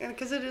there. And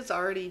because it is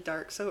already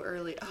dark so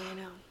early. Oh, I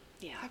know.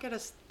 Yeah. I gotta.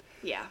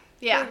 Yeah.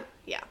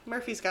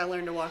 Murphy's gotta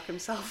learn to walk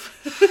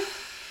himself.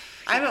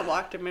 I haven't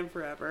walked him in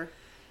forever.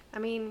 I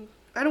mean,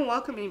 I don't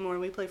walk him anymore.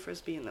 We play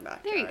frisbee in the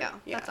backyard. there you go.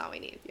 Yeah. That's all we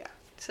need. Yeah.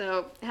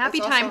 So happy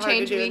That's also time hard to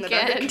change do in the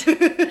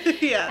weekend.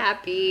 dark. Yeah.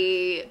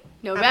 Happy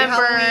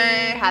November.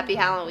 Halloween. Happy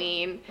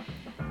Halloween.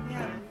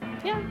 Yeah.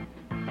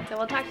 Yeah. So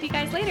we'll talk to you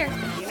guys later.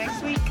 See you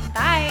next week.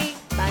 Bye.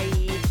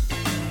 Bye.